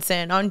 6 months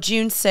in. On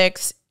June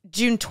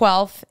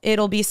 12th,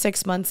 it'll be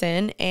 6 months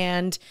in.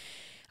 And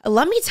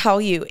let me tell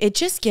you, it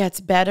just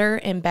gets better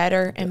and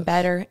better and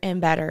better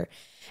and better.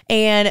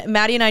 And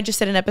Maddie and I just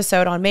did an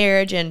episode on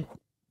marriage, and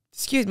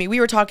we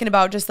were talking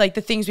about just like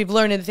the things we've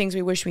learned and the things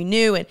we wish we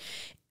knew. And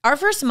our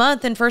first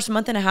month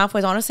and a half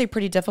was honestly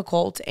pretty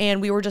difficult.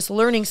 And we were just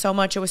learning so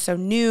much. It was so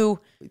new.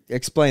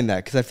 Explain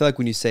that, because I feel like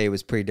when you say it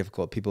was pretty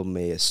difficult, people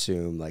may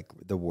assume like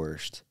the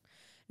worst.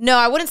 No,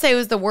 I wouldn't say it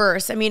was the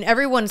worst. I mean,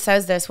 everyone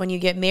says this when you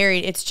get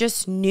married. It's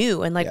just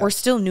new. And like, we're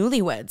still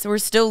newlyweds. We're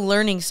still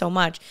learning so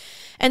much.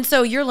 And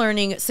so you're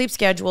learning sleep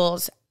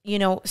schedules, you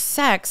know,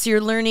 sex.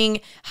 You're learning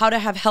how to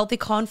have healthy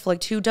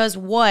conflict, who does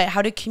what,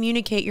 how to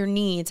communicate your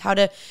needs, how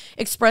to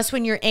express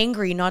when you're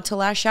angry, not to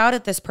lash out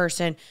at this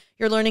person.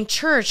 You're learning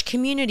church,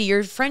 community,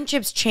 your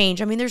friendships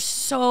change. I mean, there's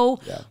so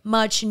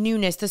much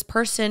newness. This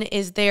person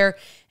is there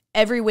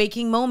every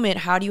waking moment.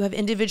 How do you have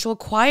individual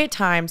quiet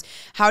times?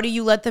 How do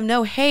you let them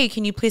know, hey,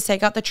 can you please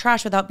take out the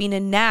trash without being a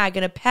nag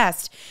and a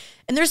pest?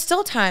 And there's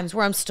still times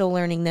where I'm still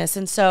learning this.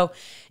 And so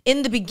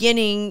in the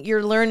beginning,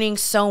 you're learning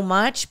so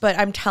much, but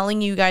I'm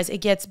telling you guys, it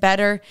gets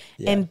better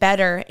and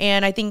better.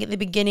 And I think in the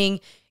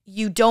beginning,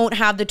 you don't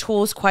have the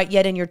tools quite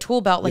yet in your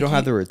tool belt. Like you don't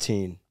have the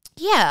routine.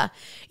 Yeah.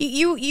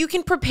 You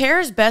can prepare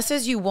as best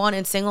as you want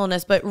in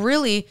singleness, but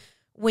really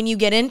when you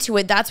get into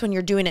it, that's when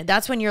you're doing it.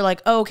 That's when you're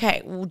like, oh,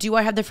 okay, do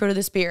I have the fruit of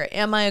the Spirit?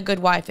 Am I a good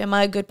wife? Am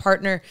I a good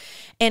partner?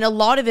 And a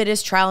lot of it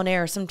is trial and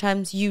error.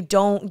 Sometimes you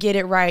don't get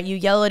it right. You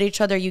yell at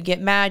each other. You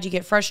get mad. You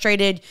get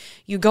frustrated.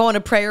 You go on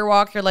a prayer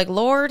walk. You're like,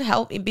 Lord,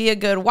 help me be a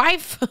good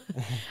wife.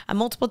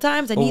 Multiple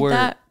times. I need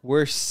that.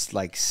 We're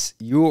like,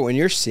 when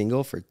you're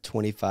single for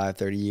 25,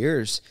 30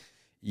 years,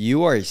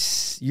 you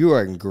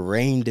are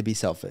ingrained to be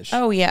selfish.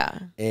 Oh, yeah.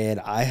 And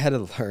I had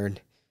to learn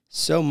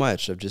so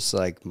much of just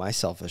like my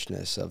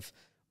selfishness of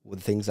the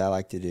things I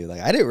like to do.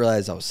 Like I didn't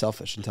realize I was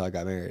selfish until I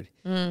got married.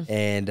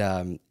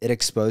 And it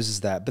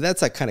exposes that. But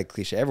that's like kind of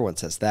cliche. Everyone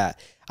says that.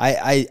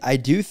 I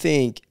do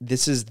think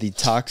this is the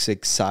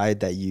toxic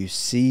side that you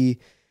see.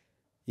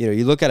 You know,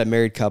 you look at a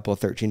married couple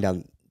 13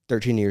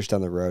 years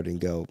down the road and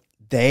go,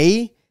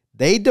 they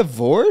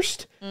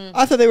divorced?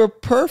 I thought they were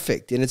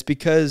perfect. And it's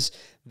because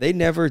they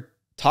never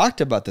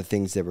talked about the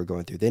things they were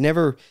going through. They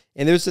never,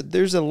 and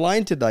there's a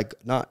line to like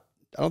not,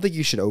 I don't think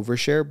you should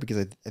overshare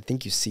because I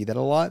think you see that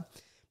a lot,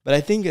 but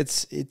I think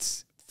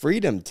it's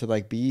freedom to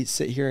like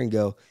sit here and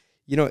go,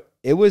 you know,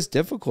 it was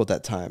difficult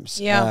at times.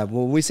 Yeah.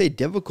 When we say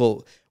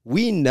difficult,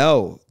 we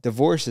know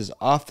divorce is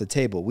off the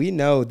table. We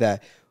know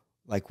that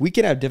like we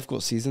can have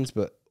difficult seasons,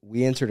 but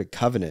we entered a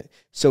covenant.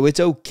 So it's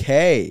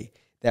okay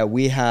that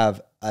we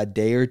have a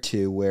day or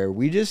two where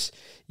we just,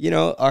 you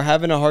know, are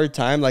having a hard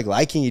time like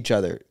liking each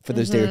other for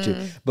this day or two.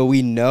 But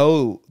we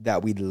know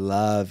that we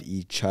love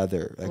each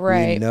other. Like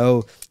we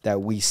know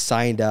that we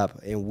signed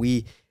up and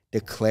we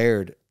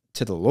declared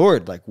to the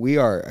Lord, like we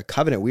are a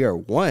covenant, we are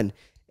one.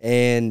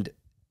 And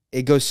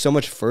it goes so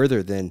much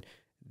further than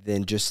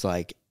just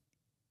like,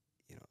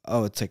 you know,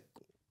 oh, it's like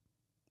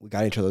we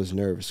got each other's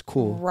nerves.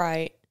 Cool.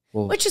 Right.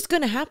 Well, which is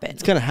going to happen.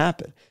 It's going to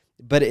happen.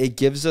 But it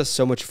gives us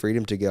so much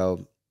freedom to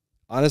go,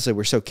 honestly,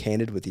 we're so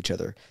candid with each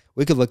other.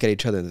 We could look at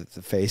each other in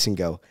the face and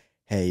go,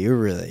 hey, you're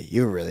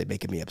really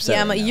making me upset.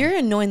 Yeah, right now. You're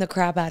annoying the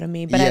crap out of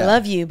me, but I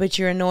love you, but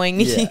you're annoying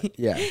me.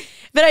 Yeah.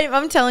 But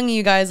I'm telling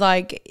you guys,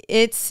 like,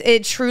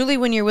 it truly,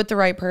 when you're with the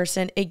right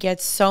person, it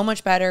gets so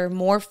much better,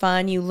 more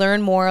fun. You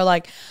learn more.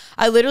 Like,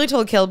 I literally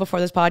told Kaleb before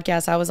this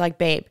podcast, I was like,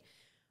 babe,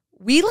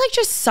 we like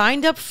just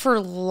signed up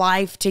for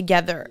life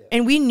together.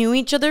 And we knew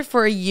each other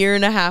for a year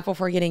and a half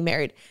before getting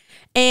married.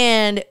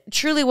 And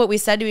truly what we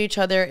said to each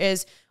other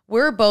is,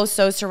 we're both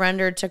so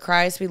surrendered to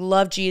Christ. We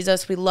love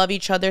Jesus. We love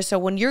each other. So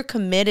when you're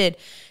committed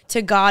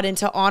to God and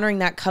to honoring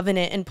that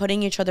covenant and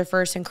putting each other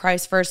first and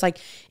Christ first, like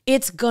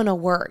it's gonna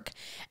work.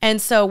 And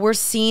so we're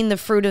seeing the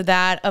fruit of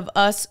that, of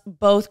us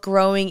both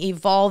growing,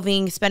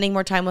 evolving, spending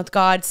more time with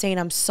God, saying,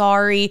 I'm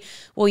sorry.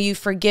 Will you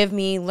forgive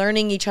me?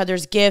 Learning each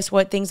other's gifts,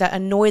 what things that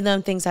annoy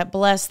them, things that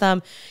bless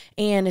them.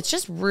 And it's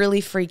just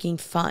really freaking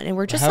fun. And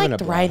we're just like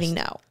thriving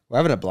now. We're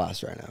having a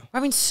blast right now. We're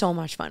having so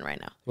much fun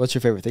right now. What's your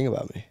favorite thing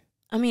about me?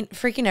 I mean,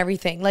 freaking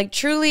everything. Like,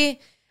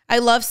 truly, I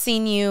love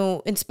seeing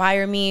you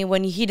inspire me.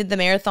 When he did the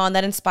marathon,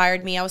 that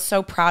inspired me. I was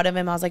so proud of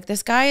him. I was like,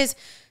 this guy is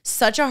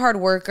such a hard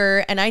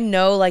worker. And I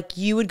know, like,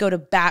 you would go to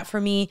bat for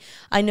me.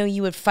 I know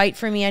you would fight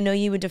for me. I know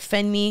you would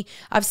defend me.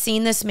 I've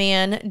seen this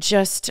man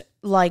just,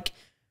 like,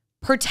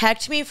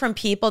 protect me from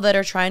people that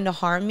are trying to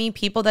harm me,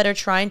 people that are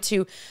trying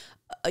to,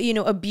 you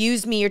know,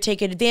 abuse me or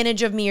take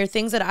advantage of me or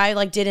things that I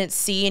like didn't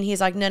see. And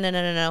he's like,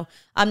 no.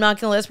 I'm not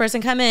going to let this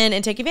person come in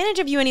and take advantage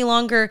of you any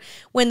longer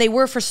when they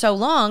were for so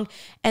long.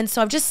 And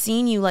so I've just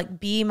seen you like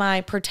be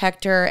my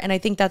protector. And I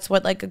think that's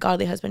what like a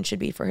godly husband should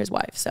be for his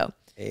wife. So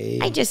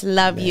I just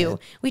love you.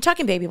 We talk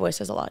in baby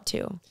voices a lot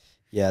too.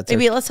 Yeah.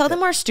 Maybe let's tell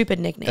them our stupid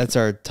nickname. That's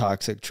our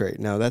toxic trait.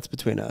 No, that's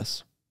between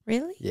us.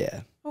 Really?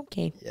 Yeah.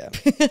 Okay. Yeah.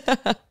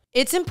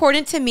 It's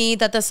important to me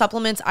that the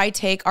supplements I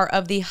take are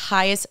of the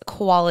highest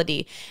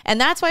quality. And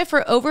that's why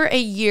for over a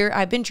year,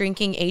 I've been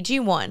drinking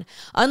AG1.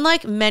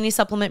 Unlike many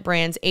supplement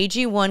brands,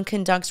 AG1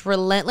 conducts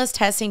relentless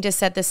testing to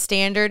set the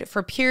standard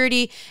for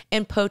purity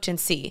and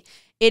potency.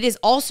 It is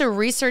also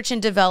researched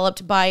and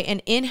developed by an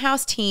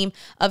in-house team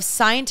of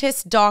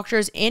scientists,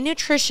 doctors, and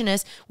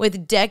nutritionists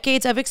with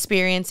decades of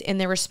experience in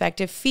their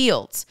respective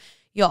fields.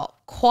 Y'all,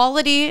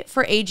 quality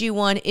for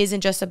AG1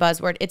 isn't just a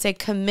buzzword. It's a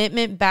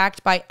commitment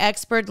backed by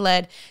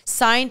expert-led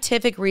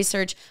scientific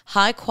research,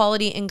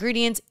 high-quality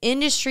ingredients,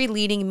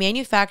 industry-leading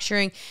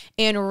manufacturing,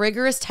 and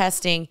rigorous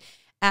testing.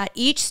 At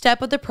each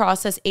step of the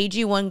process,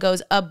 AG1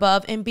 goes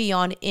above and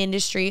beyond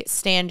industry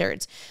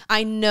standards.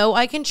 I know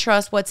I can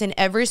trust what's in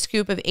every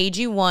scoop of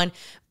AG1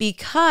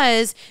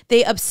 because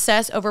they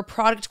obsess over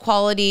product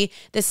quality,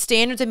 the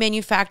standards of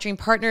manufacturing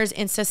partners,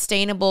 and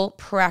sustainable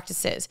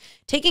practices.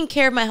 Taking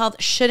care of my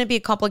health shouldn't be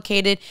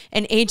complicated,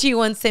 and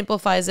AG1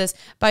 simplifies this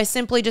by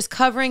simply just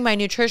covering my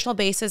nutritional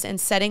basis and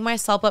setting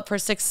myself up for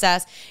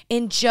success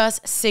in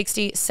just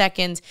 60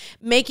 seconds,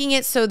 making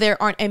it so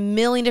there aren't a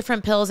million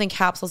different pills and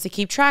capsules to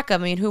keep track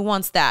of. I mean, who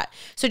wants that?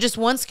 So just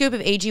one scoop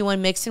of AG1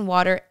 mixed in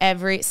water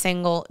every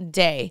single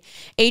day.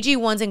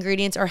 AG1's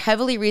ingredients are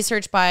heavily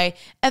researched by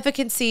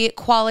efficacy,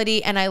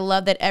 quality, and I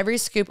love that every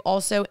scoop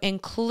also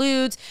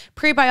includes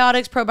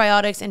prebiotics,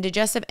 probiotics, and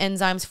digestive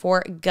enzymes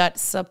for gut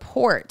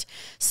support.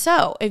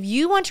 So if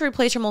you want to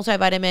replace your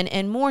multivitamin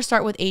and more,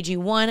 start with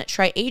AG1.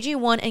 Try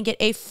AG1 and get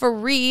a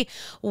free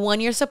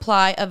 1-year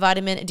supply of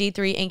vitamin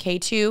D3 and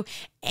K2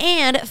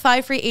 and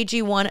 5 free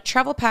AG1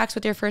 travel packs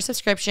with your first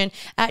subscription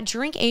at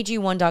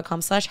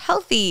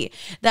drinkag1.com/healthy.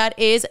 That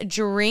is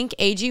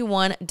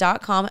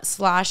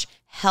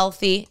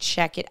drinkag1.com/healthy.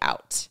 Check it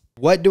out.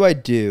 What do I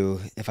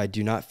do if I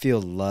do not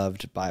feel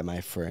loved by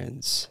my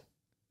friends?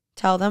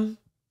 Tell them.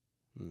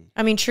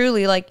 I mean,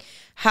 truly, like,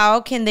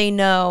 how can they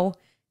know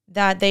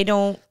that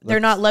they're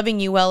not loving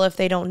you well if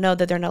they don't know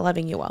that they're not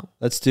loving you well?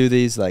 Let's do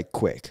these like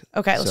quick.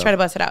 Okay, let's try to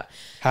bust it out.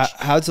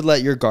 How to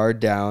let your guard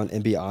down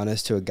and be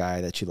honest to a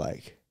guy that you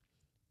like?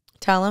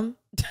 Tell him.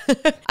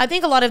 I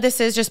think a lot of this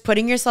is just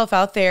putting yourself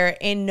out there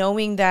and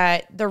knowing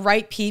that the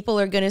right people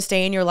are going to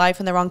stay in your life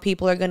and the wrong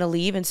people are going to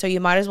leave. And so you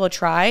might as well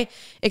try.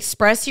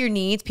 Express your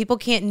needs. People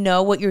can't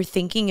know what you're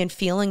thinking and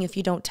feeling if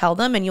you don't tell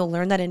them, and you'll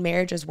learn that in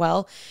marriage as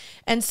well.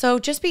 And so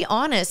just be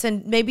honest,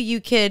 and maybe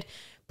you could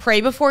pray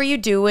before you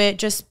do it.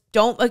 Just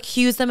don't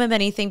accuse them of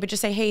anything, but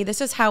just say, hey, this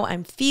is how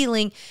I'm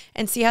feeling,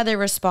 and see how they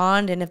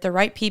respond. And if the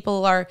right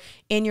people are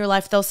in your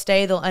life, they'll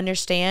stay, they'll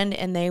understand,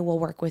 and they will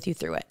work with you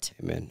through it.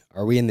 Amen.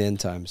 Are we in the end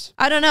times?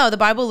 I don't know. The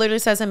Bible literally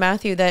says in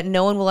Matthew that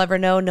no one will ever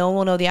know. No one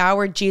will know the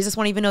hour. Jesus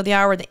won't even know the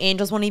hour. The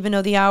angels won't even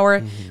know the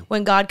hour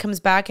when God comes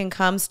back and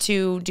comes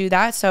to do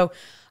that. So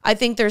I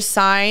think there's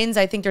signs.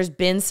 I think there's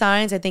been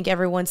signs. I think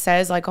everyone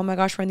says like, oh my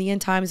gosh, we're in the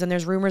end times, and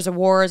there's rumors of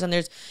wars, and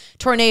there's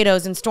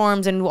tornadoes and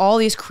storms and all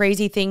these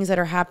crazy things that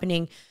are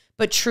happening.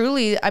 But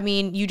truly, I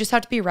mean, you just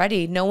have to be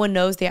ready. No one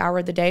knows the hour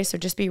of the day. So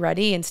just be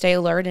ready and stay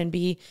alert and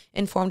be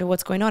informed of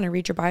what's going on and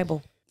read your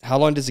Bible. How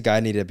long does a guy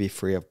need to be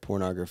free of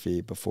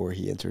pornography before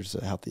he enters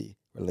a healthy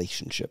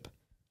relationship?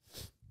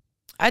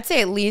 I'd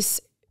say at least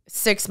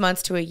 6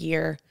 months to a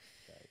year.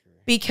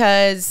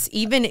 Because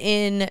even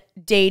in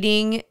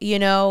dating, you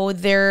know,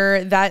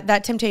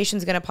 that temptation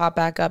is going to pop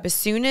back up. As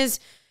soon as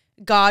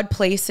God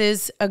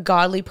places a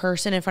godly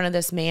person in front of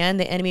this man,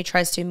 the enemy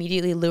tries to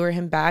immediately lure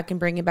him back and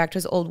bring him back to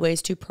his old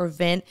ways to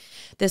prevent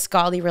this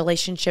godly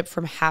relationship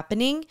from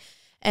happening.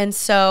 And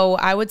so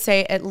I would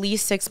say at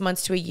least 6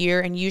 months to a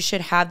year, and you should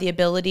have the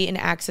ability and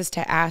access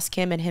to ask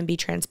him and him be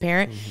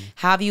transparent.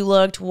 Have you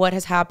looked? What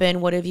has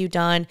happened? What have you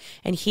done?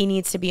 And he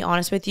needs to be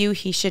honest with you.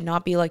 He should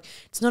not be like,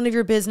 it's none of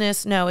your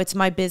business. No, it's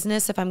my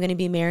business if I'm going to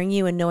be marrying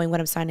you and knowing what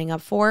I'm signing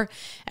up for.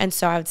 And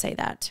so I would say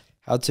that.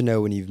 How to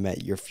know when you've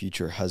met your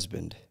future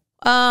husband?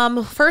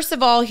 First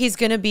of all, he's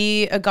going to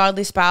be a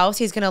godly spouse.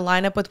 He's going to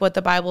line up with what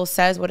the Bible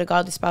says, what a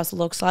godly spouse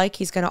looks like.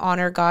 He's going to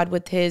honor God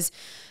with his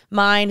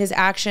mind, his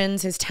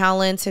actions, his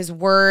talents, his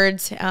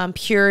words,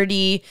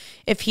 purity.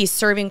 If he's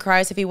serving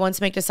Christ, if he wants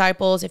to make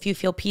disciples, if you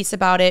feel peace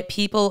about it,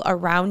 people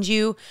around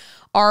you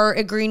are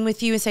agreeing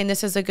with you and saying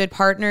this is a good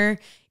partner,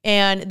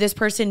 and this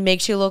person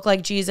makes you look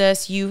like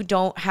Jesus. You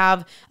don't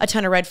have a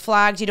ton of red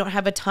flags. You don't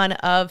have a ton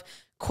of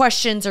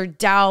questions or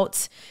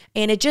doubts,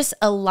 and it just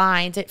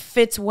aligns. It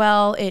fits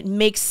well. It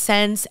makes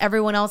sense.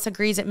 Everyone else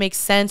agrees it makes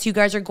sense. You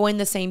guys are going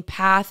the same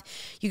path.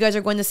 You guys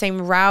are going the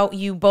same route.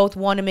 You both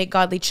want to make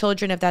godly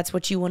children if that's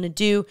what you want to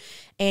do,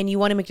 and you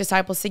want to make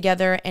disciples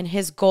together, and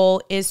his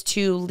goal is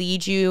to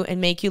lead you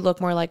and make you look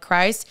more like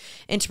Christ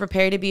and to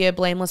prepare to be a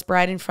blameless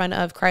bride in front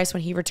of Christ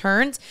when he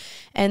returns.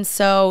 And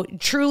so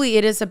truly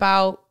it is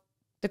about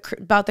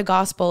the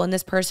gospel and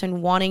this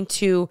person wanting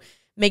to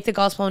make the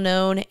gospel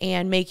known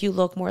and make you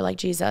look more like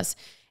Jesus,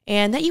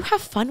 and that you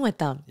have fun with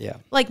them. Yeah.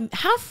 Like,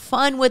 have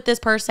fun with this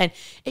person.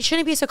 It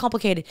shouldn't be so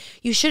complicated.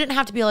 You shouldn't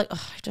have to be like, oh,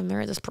 I have to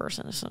marry this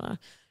person.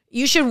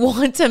 You should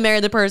want to marry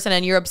the person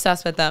and you're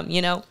obsessed with them,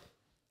 you know?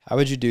 How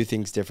would you do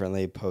things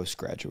differently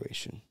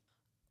post-graduation?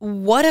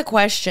 What a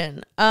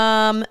question.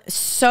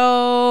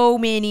 So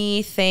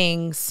many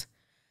things.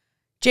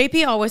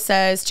 JP always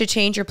says to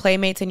change your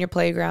playmates and your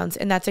playgrounds,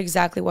 and that's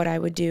exactly what I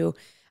would do.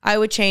 I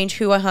would change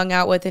who I hung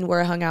out with and where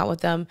I hung out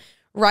with them.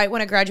 Right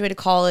when I graduated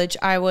college,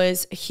 I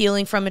was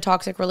healing from a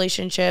toxic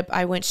relationship.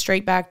 I went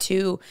straight back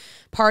to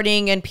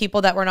partying and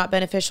people that were not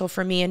beneficial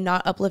for me and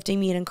not uplifting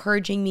me and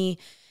encouraging me.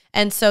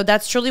 And so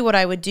that's truly what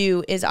I would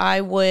do is I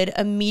would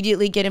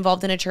immediately get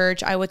involved in a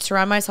church. I would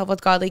surround myself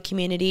with godly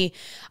community.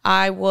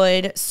 I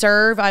would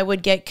serve. I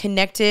would get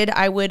connected.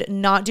 I would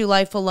not do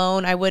life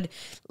alone. I would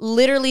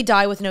literally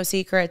die with no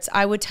secrets.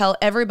 I would tell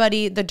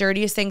everybody the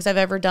dirtiest things I've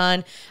ever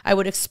done. I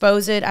would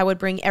expose it. I would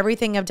bring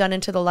everything I've done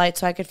into the light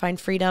so I could find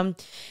freedom.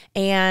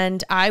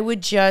 And I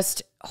would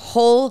just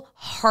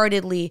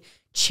wholeheartedly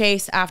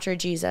chase after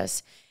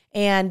Jesus.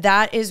 And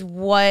that is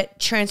what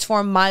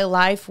transformed my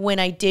life when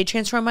I did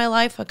transform my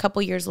life a couple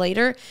years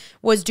later,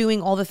 was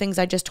doing all the things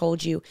I just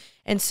told you.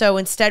 And so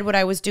instead what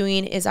I was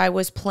doing is I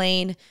was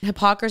playing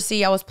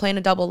hypocrisy. I was playing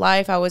a double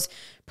life. I was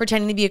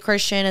pretending to be a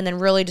Christian and then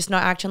really just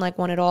not acting like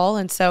one at all.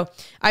 And so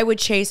I would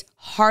chase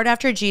hard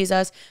after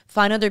Jesus,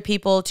 find other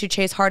people to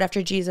chase hard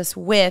after Jesus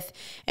with,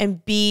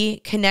 and be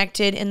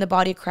connected in the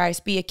body of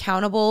Christ, be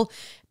accountable,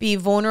 be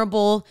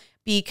vulnerable,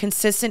 be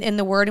consistent in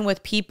the word and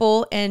with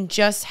people, and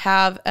just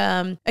have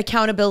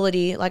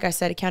accountability. Like I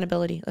said,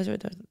 accountability,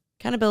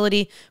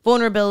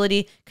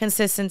 vulnerability,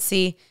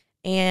 consistency,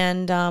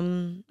 and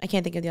I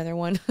can't think of the other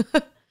one.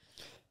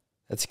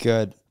 That's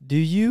good. Do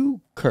you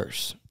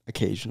curse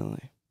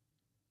occasionally?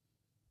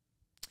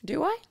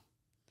 Do I?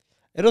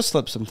 It'll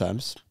slip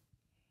sometimes.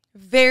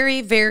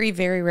 Very, very,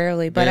 very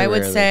rarely. But Very I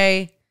would rarely.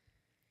 say,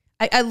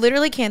 I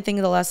literally can't think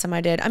of the last time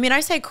I did. I mean, I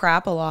say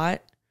crap a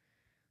lot.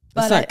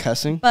 That's not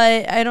cussing.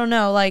 But I don't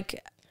know, like,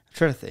 I'm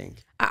trying to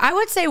think. I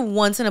would say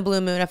once in a blue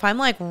moon if I'm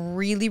like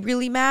really,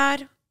 really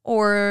mad,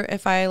 or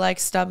if I like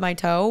stub my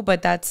toe,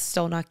 but that's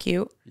still not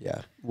cute.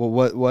 Yeah.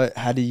 Well,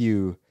 how do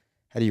you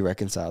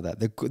reconcile that?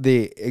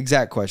 The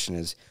exact question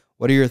is,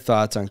 what are your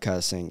thoughts on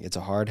cussing? It's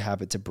a hard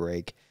habit to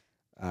break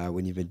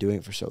when you've been doing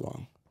it for so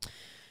long.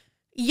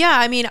 Yeah,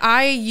 I mean,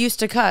 I used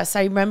to cuss.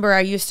 I remember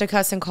I used to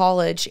cuss in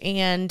college,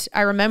 and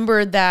I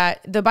remember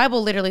that the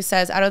Bible literally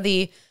says, out of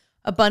the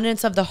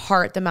abundance of the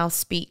heart, the mouth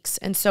speaks.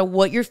 And so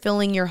what you're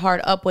filling your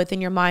heart up with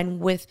and your mind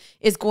with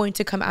is going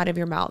to come out of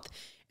your mouth.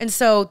 And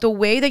so the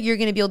way that you're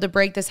going to be able to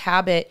break this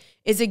habit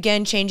is,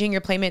 again, changing your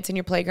playmates and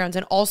your playgrounds,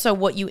 and also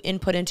what you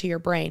input into your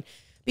brain.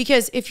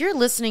 Because if you're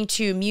listening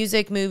to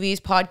music, movies,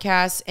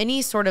 podcasts,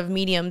 any sort of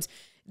mediums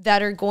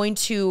that are going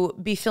to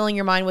be filling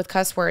your mind with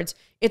cuss words,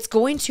 it's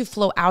going to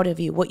flow out of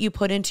you, what you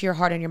put into your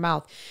heart and your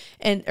mouth,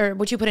 or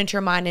what you put into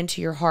your mind,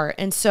 into your heart.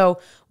 And so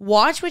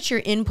watch what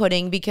you're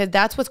inputting, because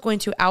that's what's going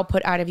to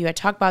output out of you. I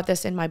talk about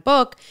this in my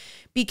book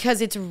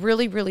because it's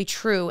really, really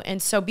true.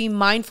 And so be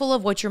mindful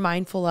of what you're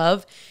mindful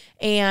of.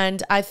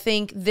 And I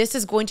think this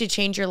is going to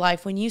change your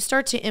life when you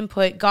start to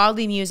input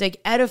godly music,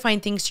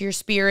 edifying things to your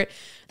spirit.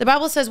 The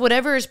Bible says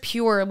whatever is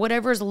pure,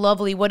 whatever is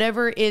lovely,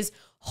 whatever is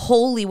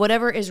holy,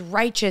 whatever is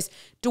righteous,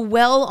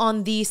 dwell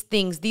on these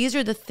things. These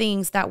are the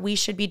things that we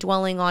should be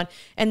dwelling on.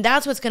 And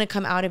that's what's going to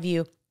come out of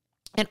you.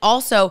 And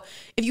also,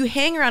 if you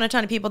hang around a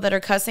ton of people that are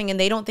cussing and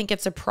they don't think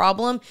it's a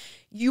problem,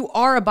 you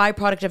are a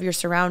byproduct of your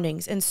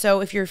surroundings. And so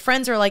if your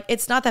friends are like,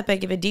 it's not that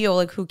big of a deal,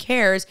 like who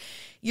cares?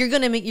 You're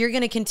going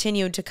to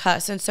continue to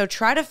cuss. And so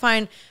try to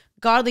find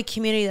godly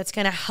community that's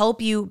going to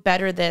help you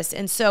better this.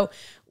 And so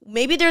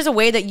maybe there's a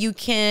way that you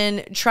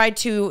can try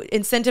to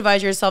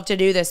incentivize yourself to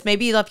do this.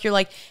 Maybe if you're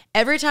like,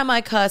 every time I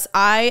cuss,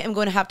 I am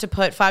going to have to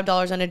put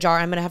 $5 in a jar.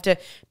 I'm going to have to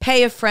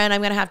pay a friend. I'm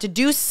going to have to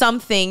do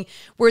something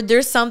where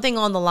there's something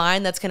on the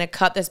line that's going to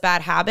cut this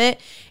bad habit.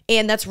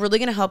 And that's really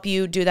going to help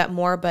you do that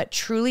more. But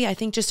truly, I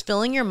think just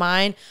filling your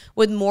mind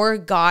with more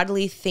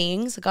godly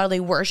things,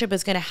 godly worship,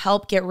 is going to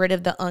help get rid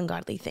of the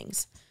ungodly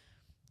things.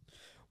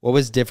 What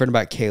was different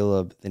about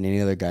Kaleb than any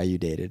other guy you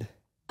dated?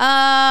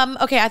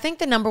 Okay, I think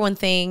the number one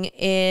thing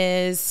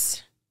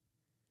is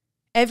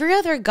every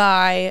other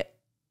guy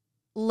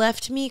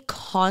left me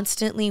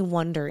constantly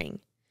wondering,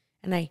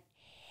 and I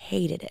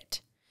hated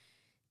it.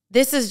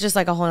 This is just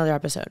like a whole other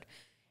episode.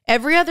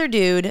 Every other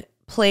dude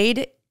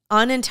played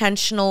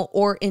unintentional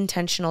or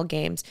intentional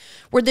games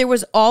where there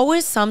was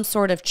always some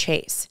sort of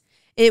chase.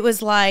 It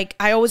was like,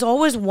 I was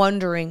always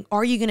wondering,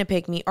 are you going to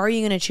pick me? Are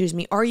you going to choose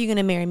me? Are you going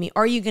to marry me?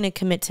 Are you going to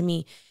commit to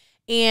me?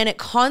 And it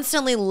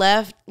constantly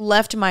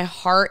left my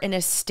heart in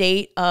a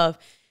state of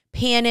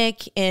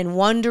panic and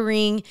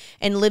wondering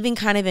and living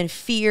kind of in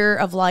fear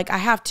of like, I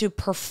have to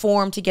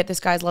perform to get this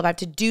guy's love. I have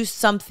to do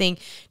something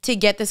to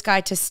get this guy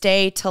to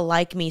stay, to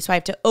like me. So I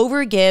have to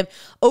overgive,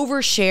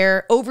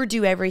 overshare,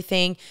 overdo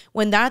everything,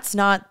 when that's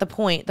not the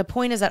point. The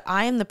point is that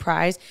I am the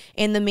prize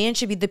and the man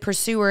should be the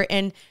pursuer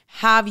and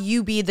have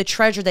you be the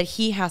treasure that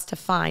he has to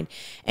find.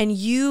 And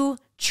you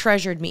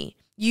treasured me.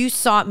 You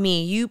sought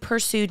me, you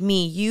pursued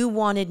me, you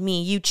wanted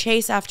me, you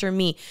chased after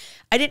me.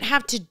 I didn't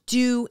have to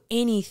do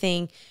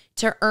anything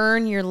to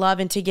earn your love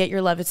and to get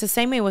your love. It's the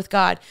same way with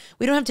God.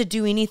 We don't have to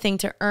do anything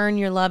to earn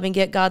your love and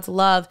get God's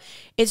love.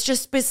 It's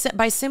just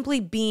by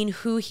simply being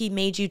who he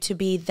made you to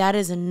be, that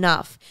is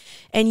enough.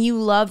 And you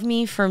love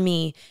me for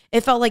me.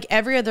 It felt like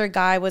every other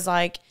guy was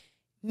like,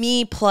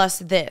 me plus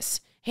this.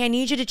 Hey, I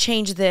need you to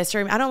change this.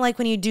 Or I don't like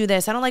when you do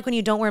this. I don't like when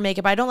you don't wear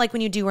makeup. I don't like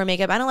when you do wear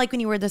makeup. I don't like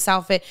when you wear this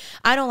outfit.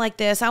 I don't like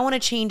this. I want to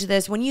change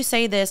this. When you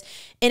say this,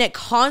 and it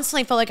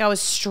constantly felt like I was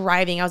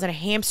striving. I was in a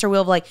hamster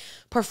wheel of like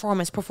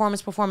performance.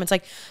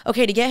 Like,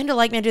 okay, to get him to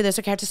like me, I do this.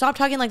 Okay, I have to stop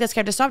talking like this.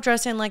 Okay, I have to stop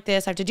dressing like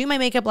this. I have to do my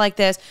makeup like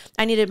this.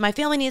 My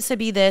family needs to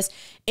be this.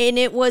 And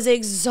it was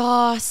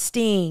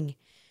exhausting.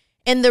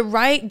 And the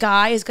right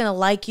guy is going to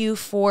like you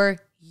for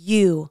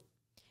you.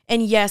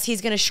 And yes,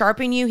 he's going to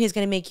sharpen you. He's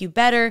going to make you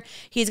better.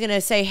 He's going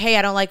to say, hey,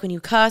 I don't like when you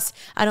cuss.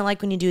 I don't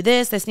like when you do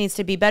this. This needs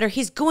to be better.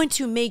 He's going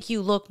to make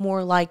you look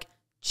more like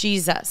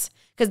Jesus,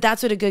 because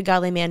that's what a good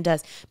godly man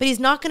does. But he's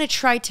not going to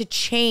try to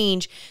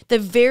change the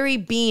very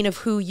being of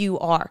who you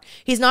are.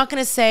 He's not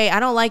going to say, I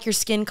don't like your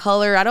skin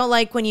color. I don't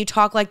like when you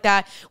talk like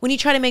that. When you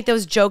try to make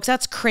those jokes,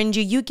 that's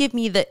cringy. You give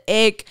me the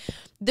ick.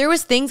 There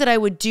was things that I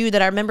would do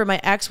that I remember my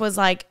ex was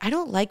like, I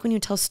don't like when you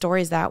tell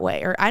stories that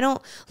way. Or I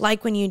don't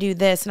like when you do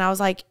this. And I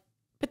was like,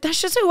 but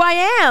that's just who I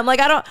am. Like,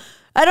 I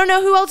don't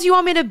know who else you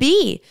want me to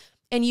be.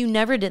 And you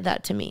never did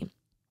that to me.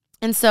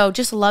 And so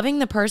just loving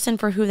the person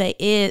for who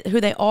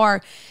they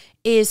are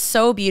is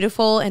so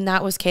beautiful. And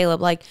that was Kaleb.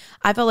 Like,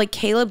 I felt like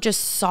Kaleb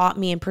just sought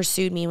me and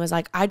pursued me and was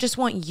like, I just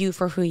want you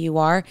for who you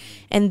are.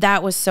 And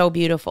that was so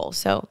beautiful.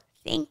 So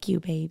thank you,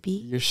 baby.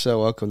 You're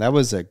so welcome. That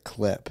was a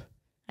clip.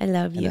 I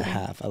love you. And a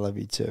half. I love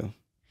you too.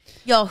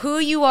 Y'all, who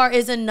you are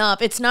is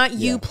enough. It's not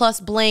you plus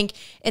blank,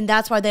 and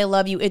that's why they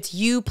love you. It's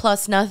you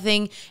plus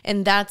nothing,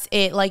 and that's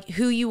it. Like,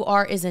 who you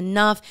are is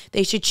enough.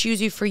 They should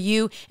choose you for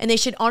you, and they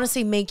should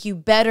honestly make you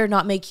better,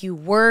 not make you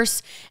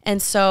worse.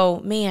 And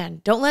so,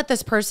 man, don't let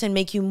this person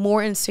make you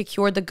more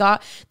insecure.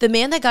 The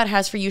man that God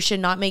has for you should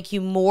not make you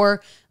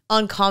more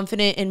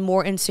unconfident and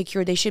more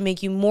insecure. They should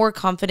make you more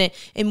confident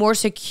and more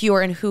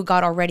secure in who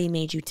God already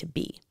made you to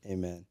be.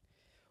 Amen.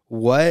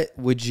 What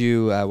would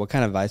you? What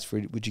kind of advice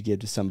would you give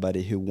to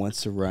somebody who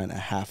wants to run a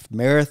half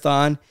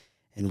marathon,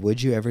 and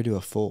would you ever do a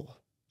full?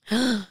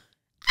 I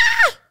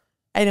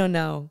don't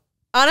know.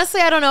 Honestly,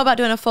 I don't know about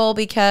doing a full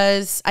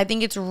because I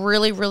think it's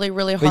really, really,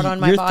 really hard on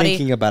my body. You're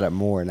thinking about it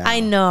more now. I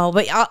know,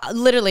 but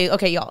literally,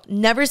 okay, y'all,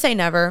 never say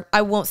never.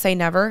 I won't say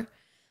never,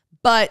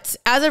 but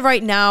as of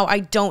right now, I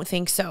don't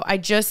think so. I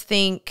just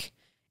think,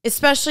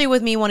 especially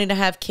with me wanting to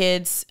have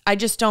kids, I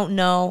just don't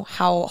know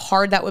how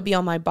hard that would be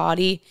on my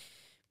body.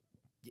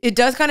 it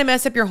does kind of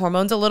mess up your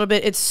hormones a little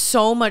bit. It's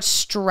so much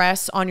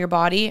stress on your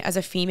body as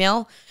a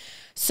female.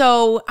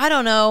 So I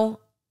don't know.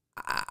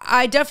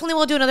 I definitely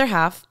will do another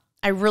half.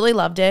 I really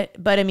loved it.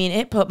 But I mean,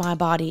 it put my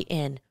body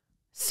in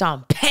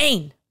some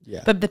pain.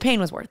 Yeah. But the pain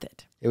was worth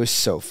it. It was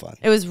so fun.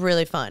 It was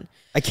really fun.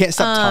 I can't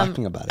stop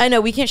talking about it. I know,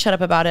 we can't shut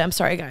up about it. I'm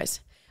sorry, guys.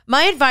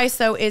 My advice,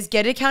 though, is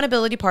get an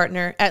accountability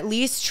partner. At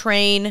least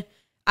train,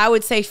 I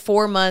would say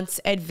 4 months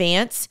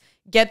advance.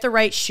 Get the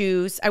right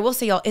shoes. I will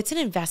say, y'all, it's an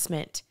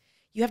investment.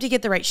 You have to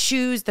get the right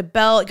shoes, the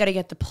belt, got to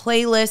get the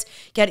playlist,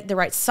 get the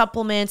right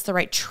supplements, the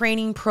right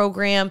training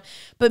program.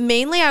 But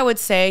mainly I would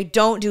say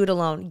don't do it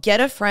alone. Get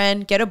a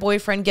friend, get a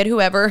boyfriend, get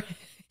whoever.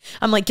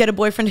 I'm like, get a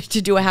boyfriend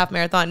to do a half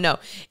marathon. No.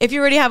 If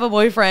you already have a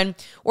boyfriend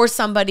or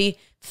somebody,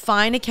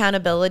 find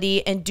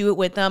accountability and do it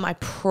with them. I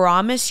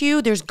promise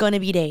you there's going to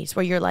be days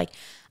where you're like,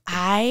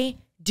 I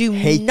do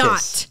not.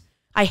 This.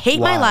 I hate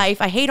my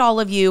life. I hate all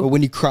of you. But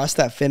when you cross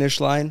that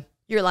finish line,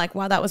 you're like,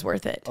 wow, that was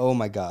worth it. Oh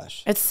my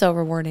gosh. It's so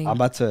rewarding. I'm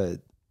going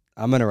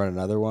to run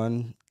another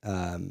one.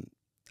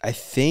 I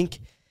think,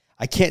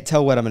 I can't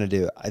tell what I'm going to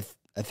do. I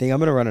think I'm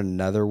going to run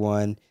another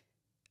one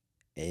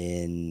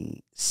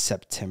in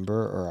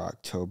September or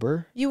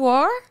October. You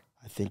are?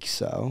 I think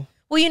so.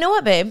 Well, you know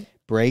what, babe?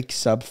 Break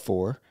sub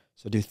 4.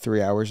 So do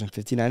 3 hours and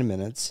 59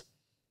 minutes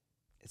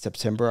in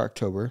September,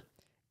 October.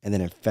 And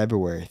then in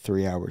February,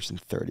 3 hours and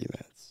 30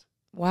 minutes.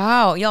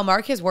 Wow. Y'all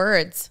mark his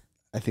words.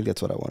 I think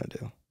that's what I want to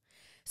do.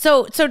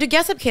 So to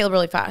guess up Kaleb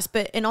really fast,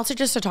 and also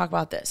just to talk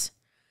about this.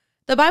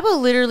 The Bible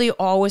literally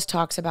always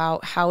talks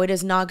about how it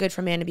is not good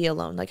for man to be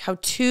alone. Like how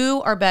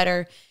two are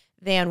better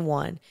than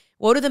one.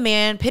 Woe to the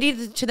man,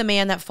 pity to the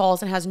man that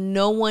falls and has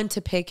no one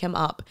to pick him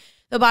up.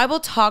 The Bible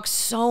talks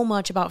so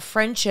much about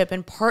friendship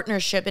and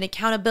partnership and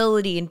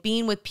accountability and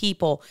being with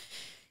people.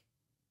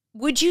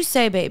 Would you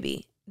say,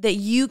 baby, that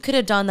you could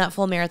have done that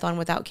full marathon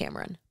without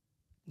Cameron?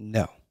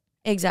 No.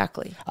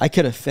 Exactly. I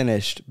could have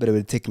finished, but it would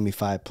have taken me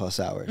 5+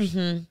 hours.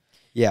 Mm-hmm.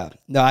 Yeah.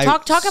 No.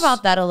 Talk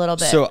about that a little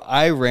bit. So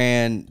I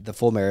ran the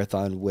full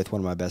marathon with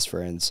one of my best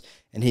friends,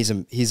 and he's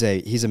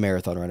a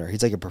marathon runner.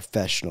 He's like a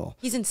professional.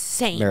 He's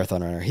insane.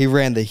 Marathon runner. He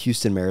ran the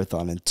Houston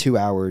Marathon in 2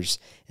 hours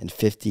and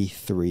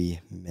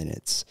 53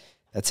 minutes.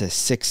 That's a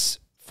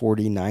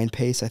 6:49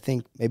 pace, I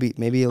think.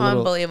 Maybe a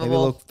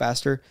little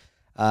faster.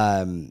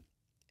 And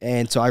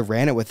so I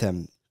ran it with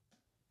him.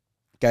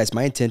 Guys,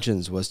 my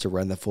intentions was to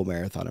run the full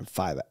marathon in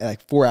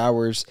 4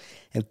 hours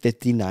and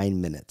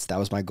 59 minutes. That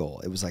was my goal.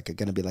 It was going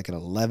to be like an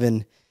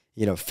 11,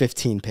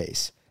 15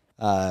 pace.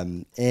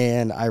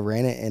 And I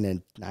ran it in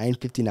a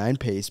 9:59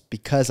 pace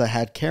because I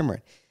had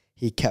Cameron.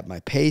 He kept my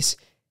pace.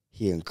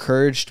 He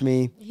encouraged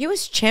me. He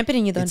was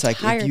championing you the entire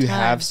time. It's like if you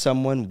have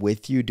someone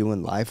with you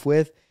doing life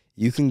with,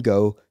 you can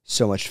go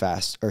so much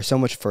fast or so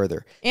much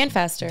further and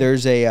faster.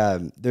 There's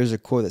a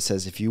quote that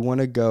says, if you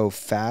want to go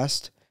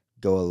fast,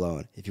 go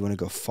alone. If you want to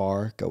go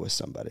far, go with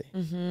somebody.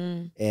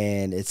 Mm-hmm.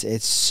 And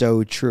it's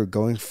so true.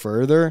 Going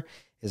further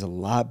is a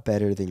lot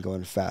better than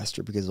going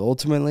faster because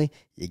ultimately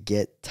you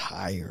get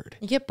tired.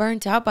 You get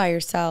burnt out by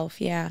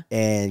yourself. Yeah.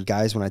 And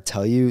guys, when I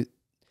tell you,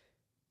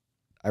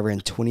 I ran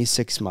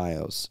 26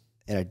 miles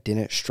and I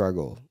didn't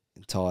struggle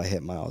until I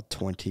hit mile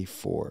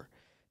 24.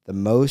 The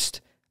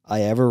most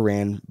I ever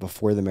ran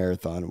before the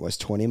marathon was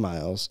 20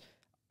 miles.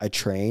 I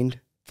trained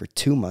for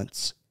 2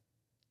 months,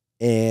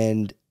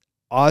 and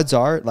odds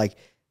are,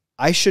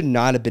 I should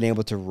not have been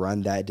able to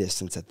run that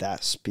distance at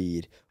that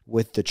speed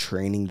with the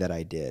training that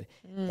I did.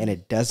 And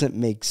it doesn't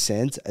make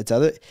sense.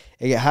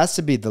 It has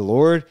to be the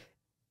Lord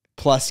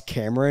plus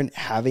Cameron,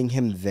 having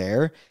him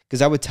there,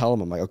 because I would tell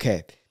him, I'm like,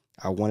 okay,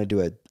 I want to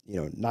do a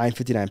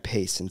 9:59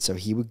 pace, and so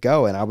he would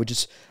go, and I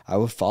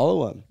would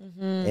follow him.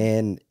 Mm-hmm.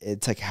 And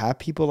it's like, have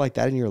people like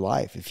that in your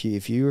life.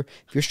 If you're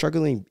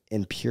struggling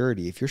in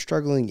purity, if you're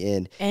struggling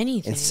in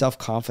anything, in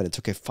self-confidence,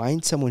 okay,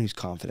 find someone who's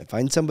confident,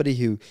 find somebody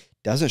who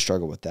doesn't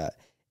struggle with that,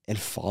 and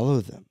follow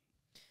them.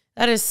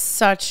 That is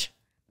such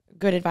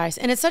good advice,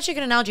 and it's such a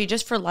good analogy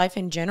just for life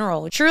in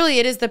general. Truly,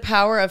 it is the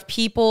power of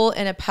people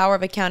and a power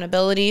of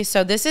accountability.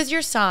 So this is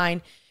your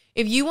sign.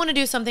 If you want to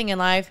do something in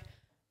life,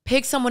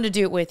 pick someone to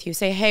do it with you.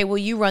 Say, hey, will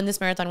you run this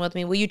marathon with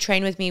me? Will you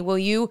train with me? Will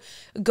you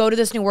go to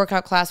this new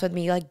workout class with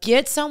me?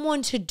 Get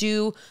someone to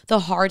do the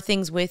hard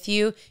things with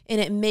you.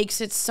 And it makes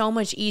it so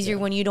much easier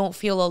when you don't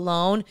feel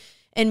alone.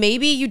 And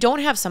maybe you don't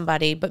have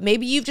somebody, but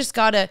maybe you've just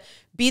got to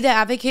be the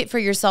advocate for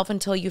yourself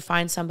until you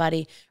find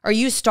somebody. Or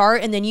you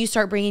start and then you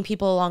start bringing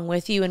people along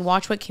with you and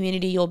watch what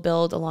community you'll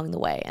build along the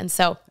way. And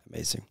so.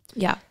 Amazing.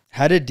 Yeah.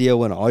 How to deal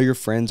when all your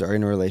friends are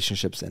in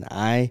relationships and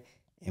I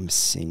am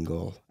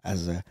single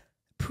as a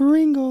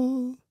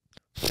Pringle.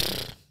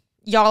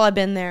 Y'all, I've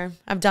been there.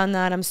 I've done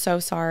that. I'm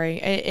so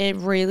sorry. It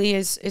really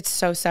is. It's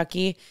so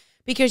sucky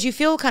because you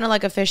feel kind of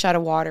like a fish out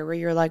of water where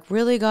you're like,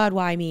 really, God,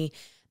 why me?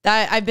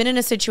 That I've been in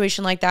a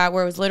situation like that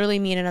where it was literally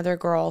me and another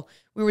girl.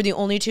 We were the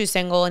only two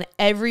single and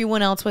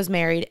everyone else was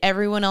married.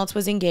 Everyone else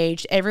was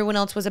engaged. Everyone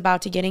else was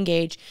about to get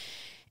engaged.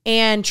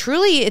 And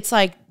truly, it's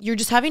like you're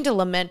just having to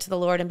lament to the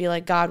Lord and be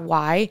like, God,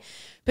 why?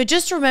 But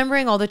just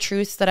remembering all the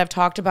truths that I've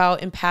talked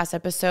about in past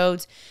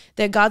episodes,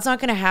 that God's not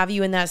going to have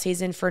you in that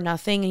season for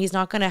nothing. And he's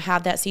not going to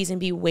have that season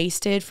be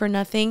wasted for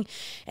nothing.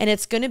 And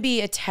it's going to be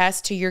a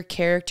test to your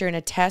character and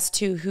a test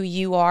to who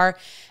you are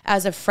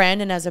as a friend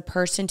and as a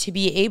person, to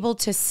be able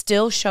to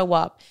still show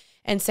up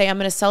and say, I'm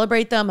going to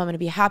celebrate them. I'm going to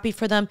be happy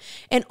for them.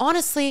 And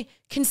honestly,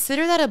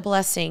 consider that a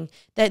blessing,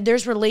 that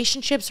there's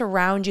relationships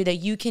around you that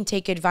you can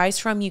take advice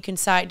from. You can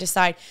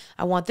decide,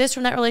 I want this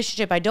from that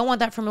relationship. I don't want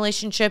that from a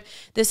relationship.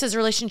 This is a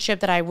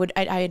relationship that I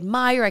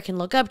admire, I can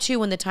look up to.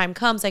 When the time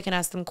comes, I can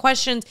ask them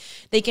questions.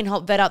 They can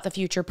help vet out the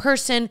future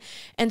person.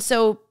 And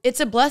so it's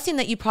a blessing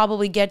that you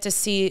probably get to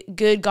see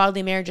good,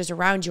 godly marriages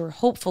around you, or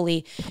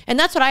hopefully. And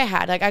that's what I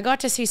had. Like, I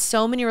got to see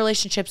so many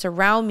relationships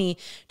around me,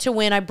 to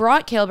when I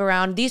brought Kaleb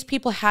around, these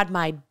people had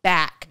my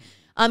back.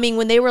 I mean,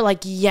 when they were like,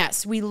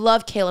 yes, we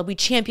love Kaleb, we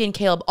champion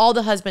Kaleb, all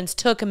the husbands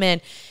took him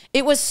in.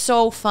 It was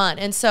so fun.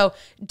 And so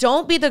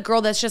don't be the girl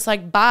that's just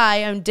like, bye,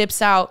 and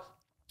dips out.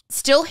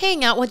 Still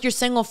hang out with your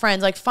single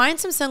friends. Like, find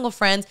some single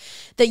friends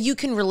that you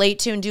can relate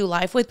to and do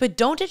life with, but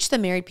don't ditch the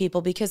married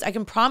people, because I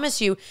can promise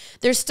you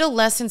there's still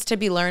lessons to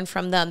be learned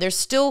from them. There's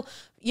still,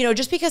 you know,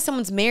 just because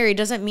someone's married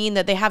doesn't mean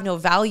that they have no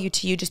value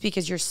to you just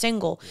because you're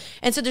single.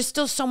 And so there's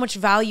still so much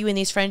value in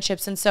these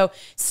friendships. And so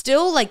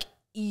still, like,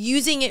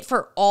 using it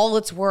for all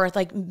it's worth,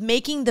 like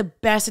making the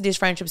best of these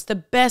friendships, the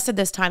best of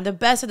this time, the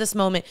best of this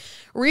moment,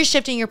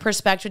 reshifting your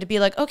perspective to be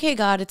like, okay,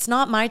 God, it's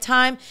not my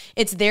time,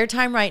 it's their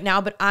time right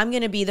now, but I'm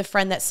going to be the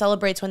friend that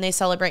celebrates when they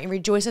celebrate and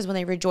rejoices when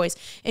they rejoice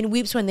and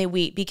weeps when they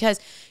weep. Because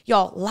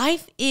y'all,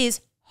 life is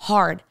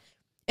hard.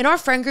 In our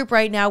friend group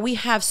right now, we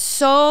have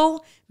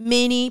so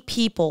many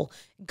people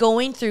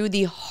going through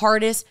the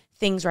hardest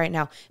things right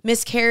now.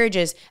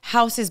 Miscarriages,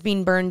 houses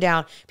being burned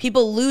down,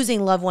 people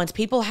losing loved ones,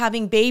 people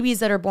having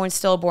babies that are born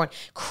stillborn,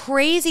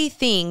 crazy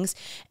things.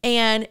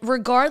 And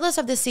regardless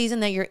of the season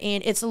that you're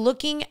in, it's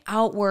looking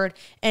outward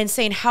and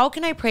saying, how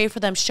can I pray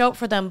for them, show up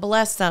for them,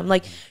 bless them?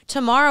 Like,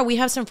 tomorrow we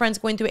have some friends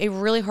going through a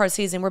really hard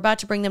season. We're about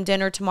to bring them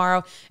dinner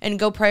tomorrow and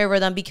go pray over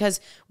them, because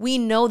we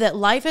know that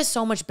life is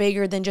so much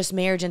bigger than just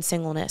marriage and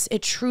singleness.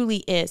 It truly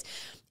is.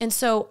 And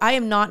so I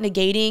am not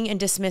negating and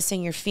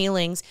dismissing your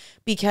feelings,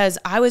 because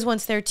I was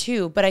once there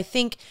too. But I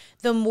think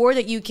the more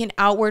that you can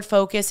outward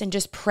focus and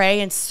just pray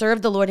and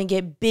serve the Lord and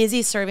get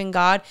busy serving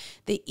God,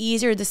 the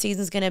easier the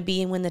season's going to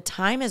be. And when the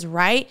time is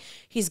right,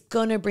 he's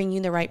going to bring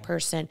you the right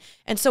person.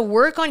 And so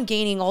work on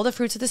gaining all the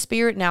fruits of the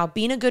Spirit now,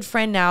 being a good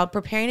friend now,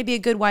 preparing to be a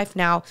good wife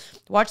now.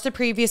 Watch the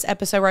previous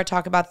episode where I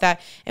talk about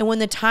that. And when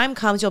the time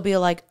comes, you'll be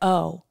like,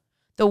 oh,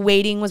 the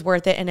waiting was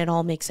worth it, and it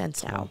all makes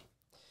sense now.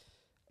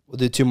 We'll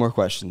do 2 more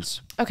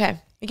questions. Okay.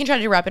 We can try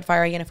to do rapid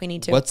fire again if we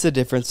need to. What's the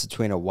difference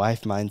between a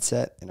wife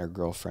mindset and a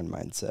girlfriend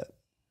mindset?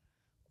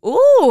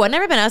 Ooh, I've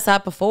never been asked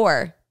that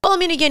before. Well, I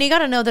mean, again, you got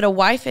to know that a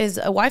wife's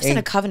in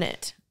a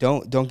covenant.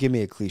 Don't give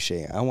me a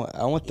cliche. I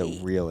want the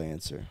real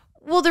answer.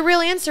 Well, the real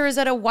answer is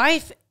that a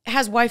wife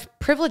has wife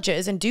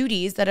privileges and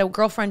duties that a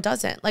girlfriend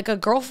doesn't. Like, a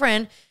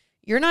girlfriend,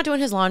 you're not doing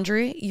his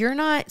laundry. You're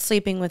not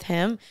sleeping with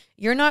him.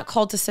 You're not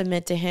called to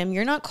submit to him.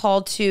 You're not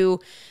called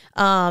to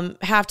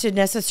have to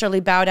necessarily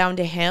bow down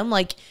to him.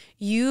 Like,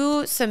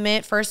 you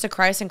submit first to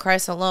Christ and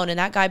Christ alone, and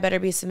that guy better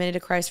be submitted to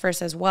Christ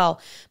first as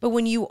well. But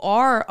when you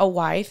are a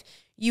wife,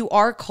 you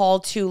are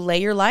called to lay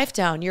your life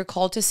down. You're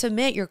called to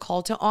submit. You're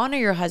called to honor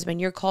your husband.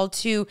 You're called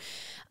to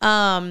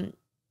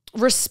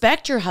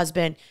respect your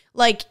husband.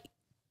 Like,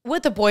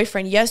 with a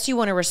boyfriend, yes, you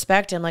want to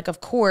respect him, like,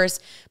 of course,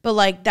 but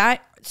like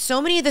that,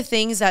 so many of the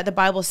things that the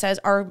Bible says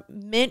are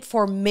meant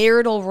for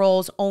marital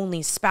roles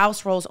only,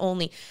 spouse roles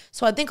only.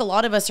 So I think a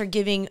lot of us are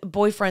giving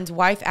boyfriend's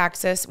wife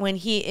access when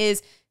he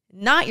is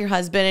not your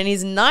husband and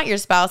he's not your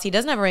spouse. He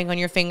doesn't have a ring on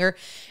your finger.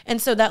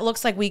 And so that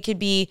looks like we could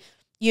be,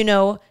 you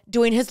know,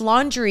 doing his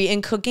laundry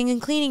and cooking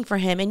and cleaning for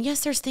him. And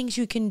yes, there's things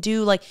you can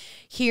do like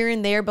here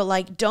and there, but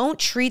like, don't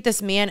treat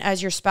this man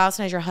as your spouse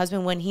and as your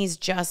husband when he's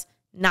just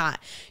not.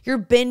 You're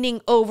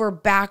bending over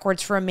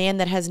backwards for a man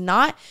that has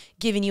not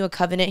given you a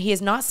covenant. He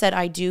has not said,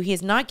 I do. He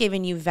has not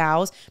given you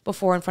vows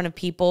before in front of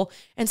people.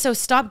 And so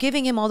stop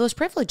giving him all those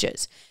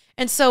privileges.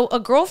 And so a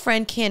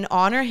girlfriend can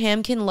honor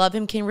him, can love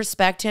him, can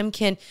respect him,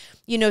 can,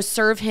 you know,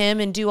 serve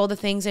him and do all the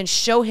things and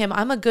show him,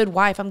 I'm a good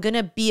wife. I'm going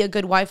to be a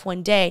good wife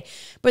one day.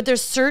 But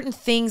there's certain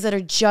things that are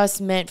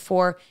just meant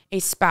for a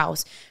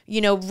spouse.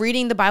 You know,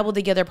 reading the Bible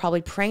together,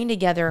 probably praying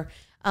together,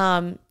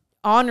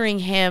 honoring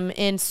him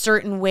in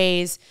certain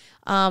ways.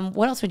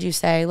 What else would you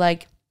say?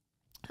 Like,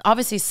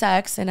 obviously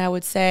sex. And I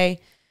would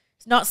say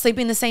not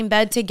sleeping in the same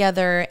bed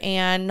together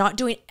and not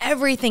doing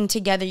everything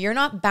together. You're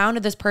not bound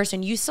to this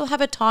person. You still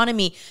have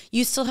autonomy.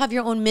 You still have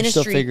your own ministry.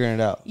 You're still figuring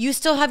it out. You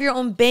still have your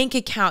own bank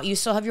account. You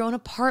still have your own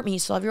apartment. You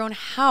still have your own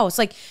house.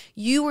 Like,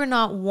 you are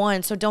not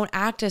one. So don't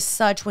act as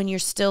such when you're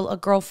still a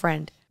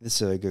girlfriend.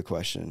 This is a good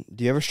question.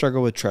 Do you ever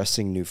struggle with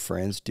trusting new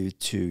friends due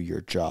to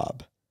your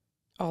job?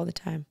 All the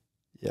time.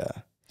 Yeah.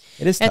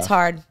 It is tough. It's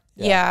hard.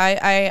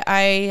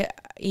 Yeah.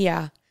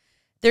 Yeah.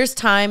 There's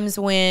times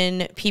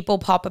when people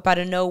pop up out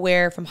of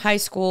nowhere from high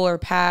school or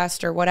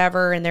past or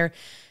whatever, and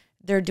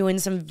they're doing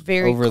some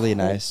very overly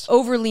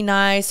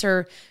nice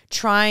or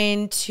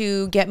trying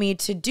to get me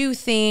to do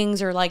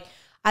things, or like,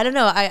 I don't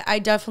know. I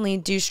definitely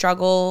do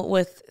struggle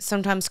with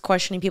sometimes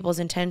questioning people's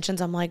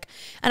intentions. I'm like,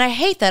 and I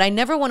hate that. I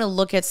never want to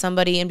look at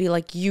somebody and be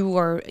like,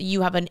 you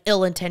have an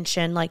ill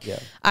intention. Like,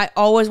 I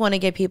always want to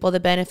give people the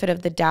benefit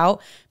of the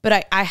doubt,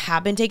 but I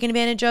have been taken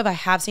advantage of. I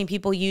have seen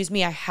people use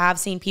me. I have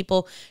seen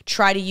people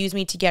try to use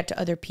me to get to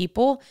other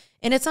people,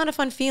 and it's not a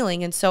fun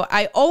feeling. And so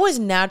I always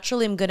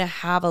naturally am going to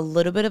have a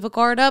little bit of a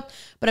guard up,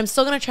 but I'm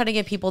still going to try to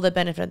give people the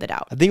benefit of the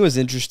doubt. I think it was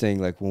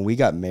interesting, like when we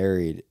got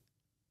married,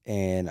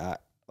 and I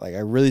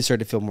really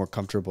started to feel more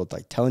comfortable with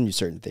like telling you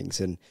certain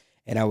things. And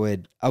I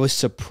was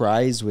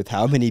surprised with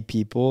how many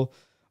people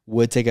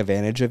would take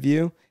advantage of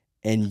you,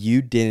 and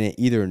you didn't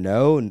either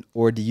know,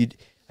 or do you,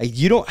 like,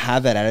 you don't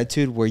have that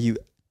attitude where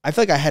I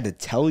feel like I had to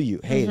tell you,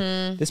 hey,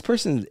 this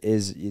person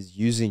is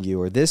using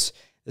you, or this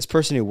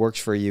person who works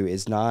for you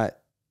is not,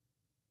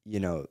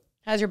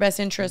 has your best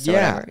interest or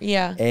whatever.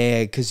 Yeah.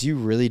 And cause you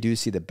really do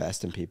see the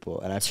best in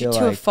people. And I feel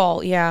to a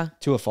fault. Yeah.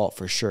 To a fault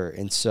for sure.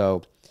 And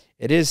so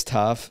it is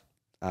tough.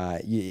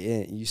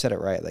 You said it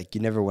right. Like,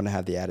 you never want to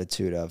have the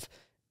attitude of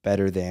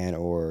better than,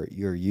 or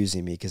you're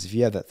using me. Because if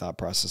you have that thought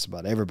process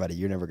about everybody,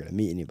 you're never going to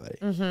meet anybody,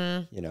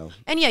 And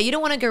yeah, you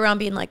don't want to go around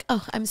being like,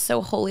 oh, I'm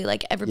so holy.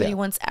 Like, everybody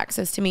wants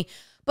access to me.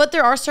 But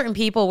there are certain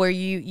people where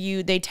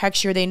they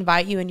text you or they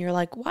invite you, and you're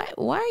like, why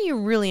are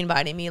you really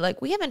inviting me?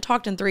 Like, we haven't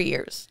talked in 3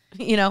 years,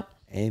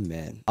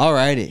 Amen.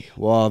 Alrighty.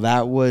 Well,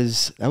 that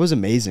was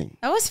amazing.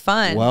 That was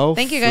fun. Well,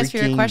 thank you guys for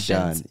your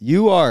questions. Done.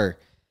 You are,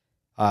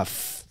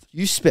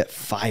 you spit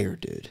fire,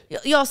 dude.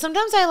 Y'all,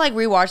 sometimes I like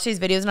rewatch these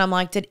videos and I'm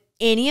like, did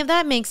any of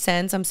that make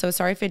sense? I'm so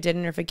sorry if it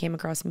didn't, or if it came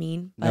across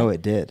mean. No,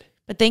 it did.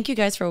 But thank you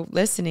guys for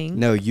listening.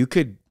 No, you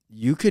could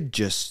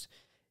just,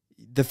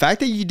 the fact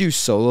that you do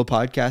solo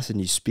podcasts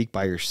and you speak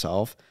by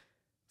yourself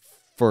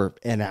for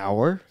an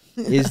hour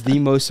is the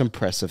most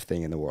impressive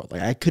thing in the world.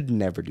 Like, I could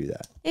never do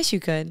that. Yes, you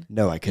could.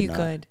 No, I could not. You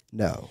could.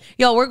 No.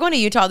 Y'all, we're going to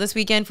Utah this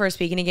weekend for a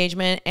speaking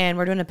engagement, and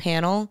we're doing a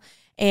panel.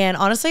 And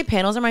honestly,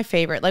 panels are my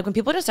favorite. Like, when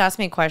people just ask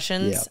me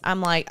questions,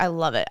 I'm like, I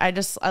love it. I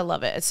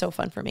love it. It's so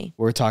fun for me.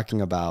 We're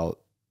talking about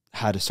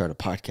how to start a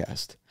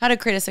podcast. How to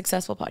create a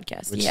successful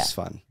podcast. Which is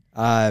fun.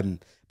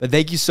 But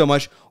thank you so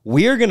much.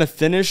 We are going to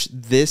finish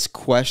these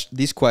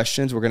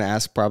questions. We're going to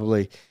ask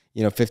probably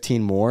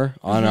 15 more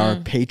on our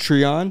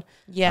Patreon.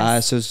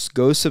 Yes. So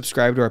go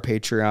subscribe to our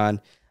Patreon.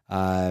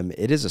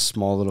 It is a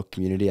small little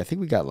community. I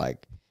think we got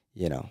like,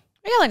 we got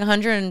like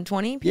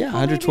 120 people. Yeah,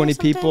 120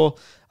 people.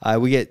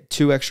 We get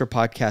 2 extra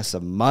podcasts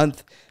a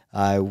month,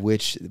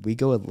 which we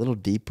go a little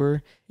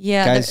deeper.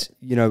 Yeah. Guys,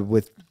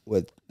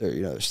 with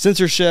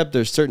censorship,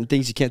 there's certain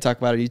things you can't talk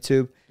about on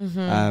YouTube.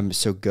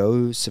 So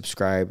go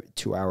subscribe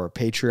to our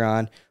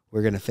Patreon.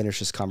 We're going to finish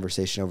this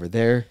conversation over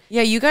there.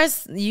 Yeah, you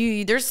guys,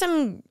 there's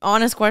some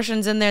honest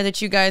questions in there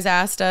that you guys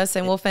asked us,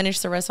 and we'll finish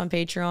the rest on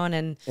Patreon.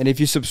 And if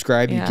you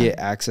subscribe, you get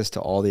access to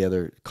all the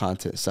other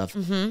content stuff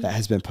that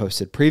has been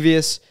posted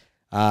previous.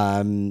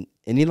 Any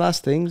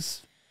last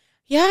things?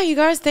 Yeah, you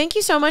guys, thank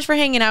you so much for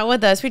hanging out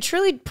with us. We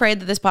truly pray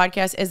that this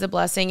podcast is a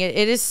blessing.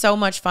 It is so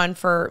much fun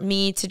for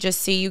me to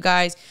just see you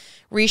guys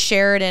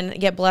reshare it and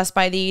get blessed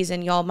by these.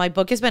 And y'all, my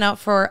book has been out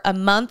for a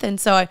month, and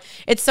so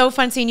it's so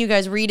fun seeing you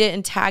guys read it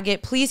and tag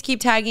it. Please keep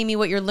tagging me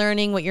what you're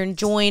learning, what you're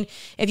enjoying.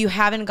 If you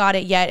haven't got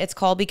it yet, it's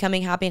called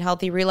Becoming Happy and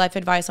Healthy, Real Life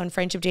Advice on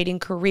Friendship, Dating,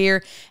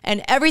 Career,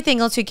 and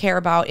everything else you care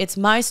about. It's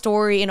my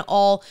story in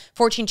all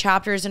 14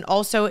 chapters, and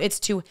also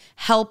it's to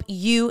help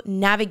you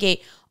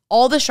navigate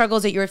all the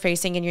struggles that you're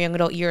facing in your young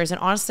adult years, and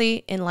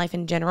honestly in life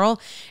in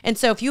general. And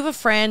so if you have a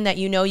friend that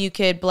you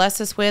could bless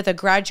us with, a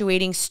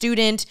graduating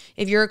student,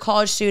 if you're a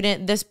college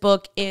student, this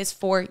book is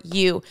for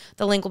you.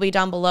 The link will be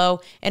down below.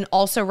 And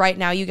also right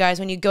now, you guys,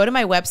 when you go to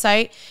my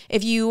website,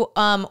 if you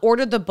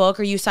ordered the book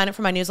or you sign up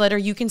for my newsletter,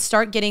 you can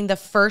start getting the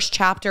first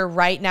chapter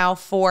right now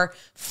for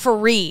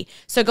free.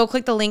 So go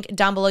click the link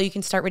down below. You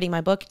can start reading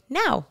my book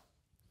now.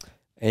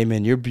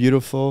 Amen. You're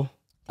beautiful.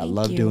 I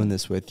love you. doing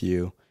this with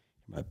you.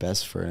 My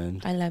best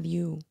friend. I love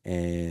you.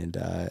 And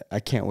I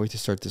can't wait to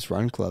start this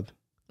run club.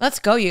 Let's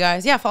go, you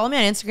guys. Yeah, follow me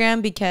on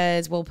Instagram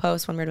because we'll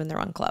post when we're doing the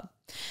run club.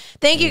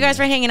 Thank you guys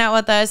for hanging out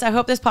with us. I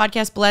hope this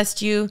podcast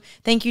blessed you.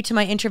 Thank you to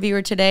my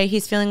interviewer today.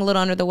 He's feeling a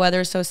little under the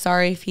weather, so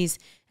sorry if he's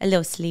a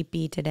little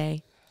sleepy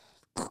today.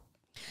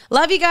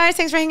 Love you guys.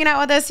 Thanks for hanging out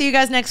with us. See you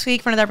guys next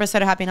week for another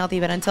episode of Happy and Healthy.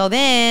 But until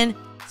then,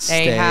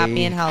 stay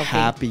happy and healthy.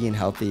 Happy and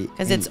healthy.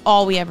 Because it's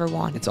all we ever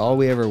wanted. It's all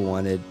we ever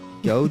wanted.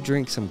 Go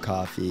drink some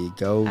coffee.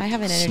 Go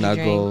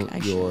snuggle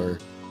your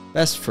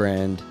best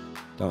friend.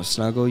 Don't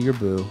snuggle your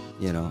boo,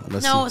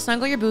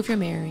 snuggle your boo if you're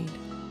married.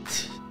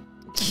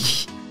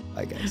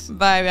 Bye, guys.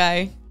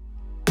 Bye.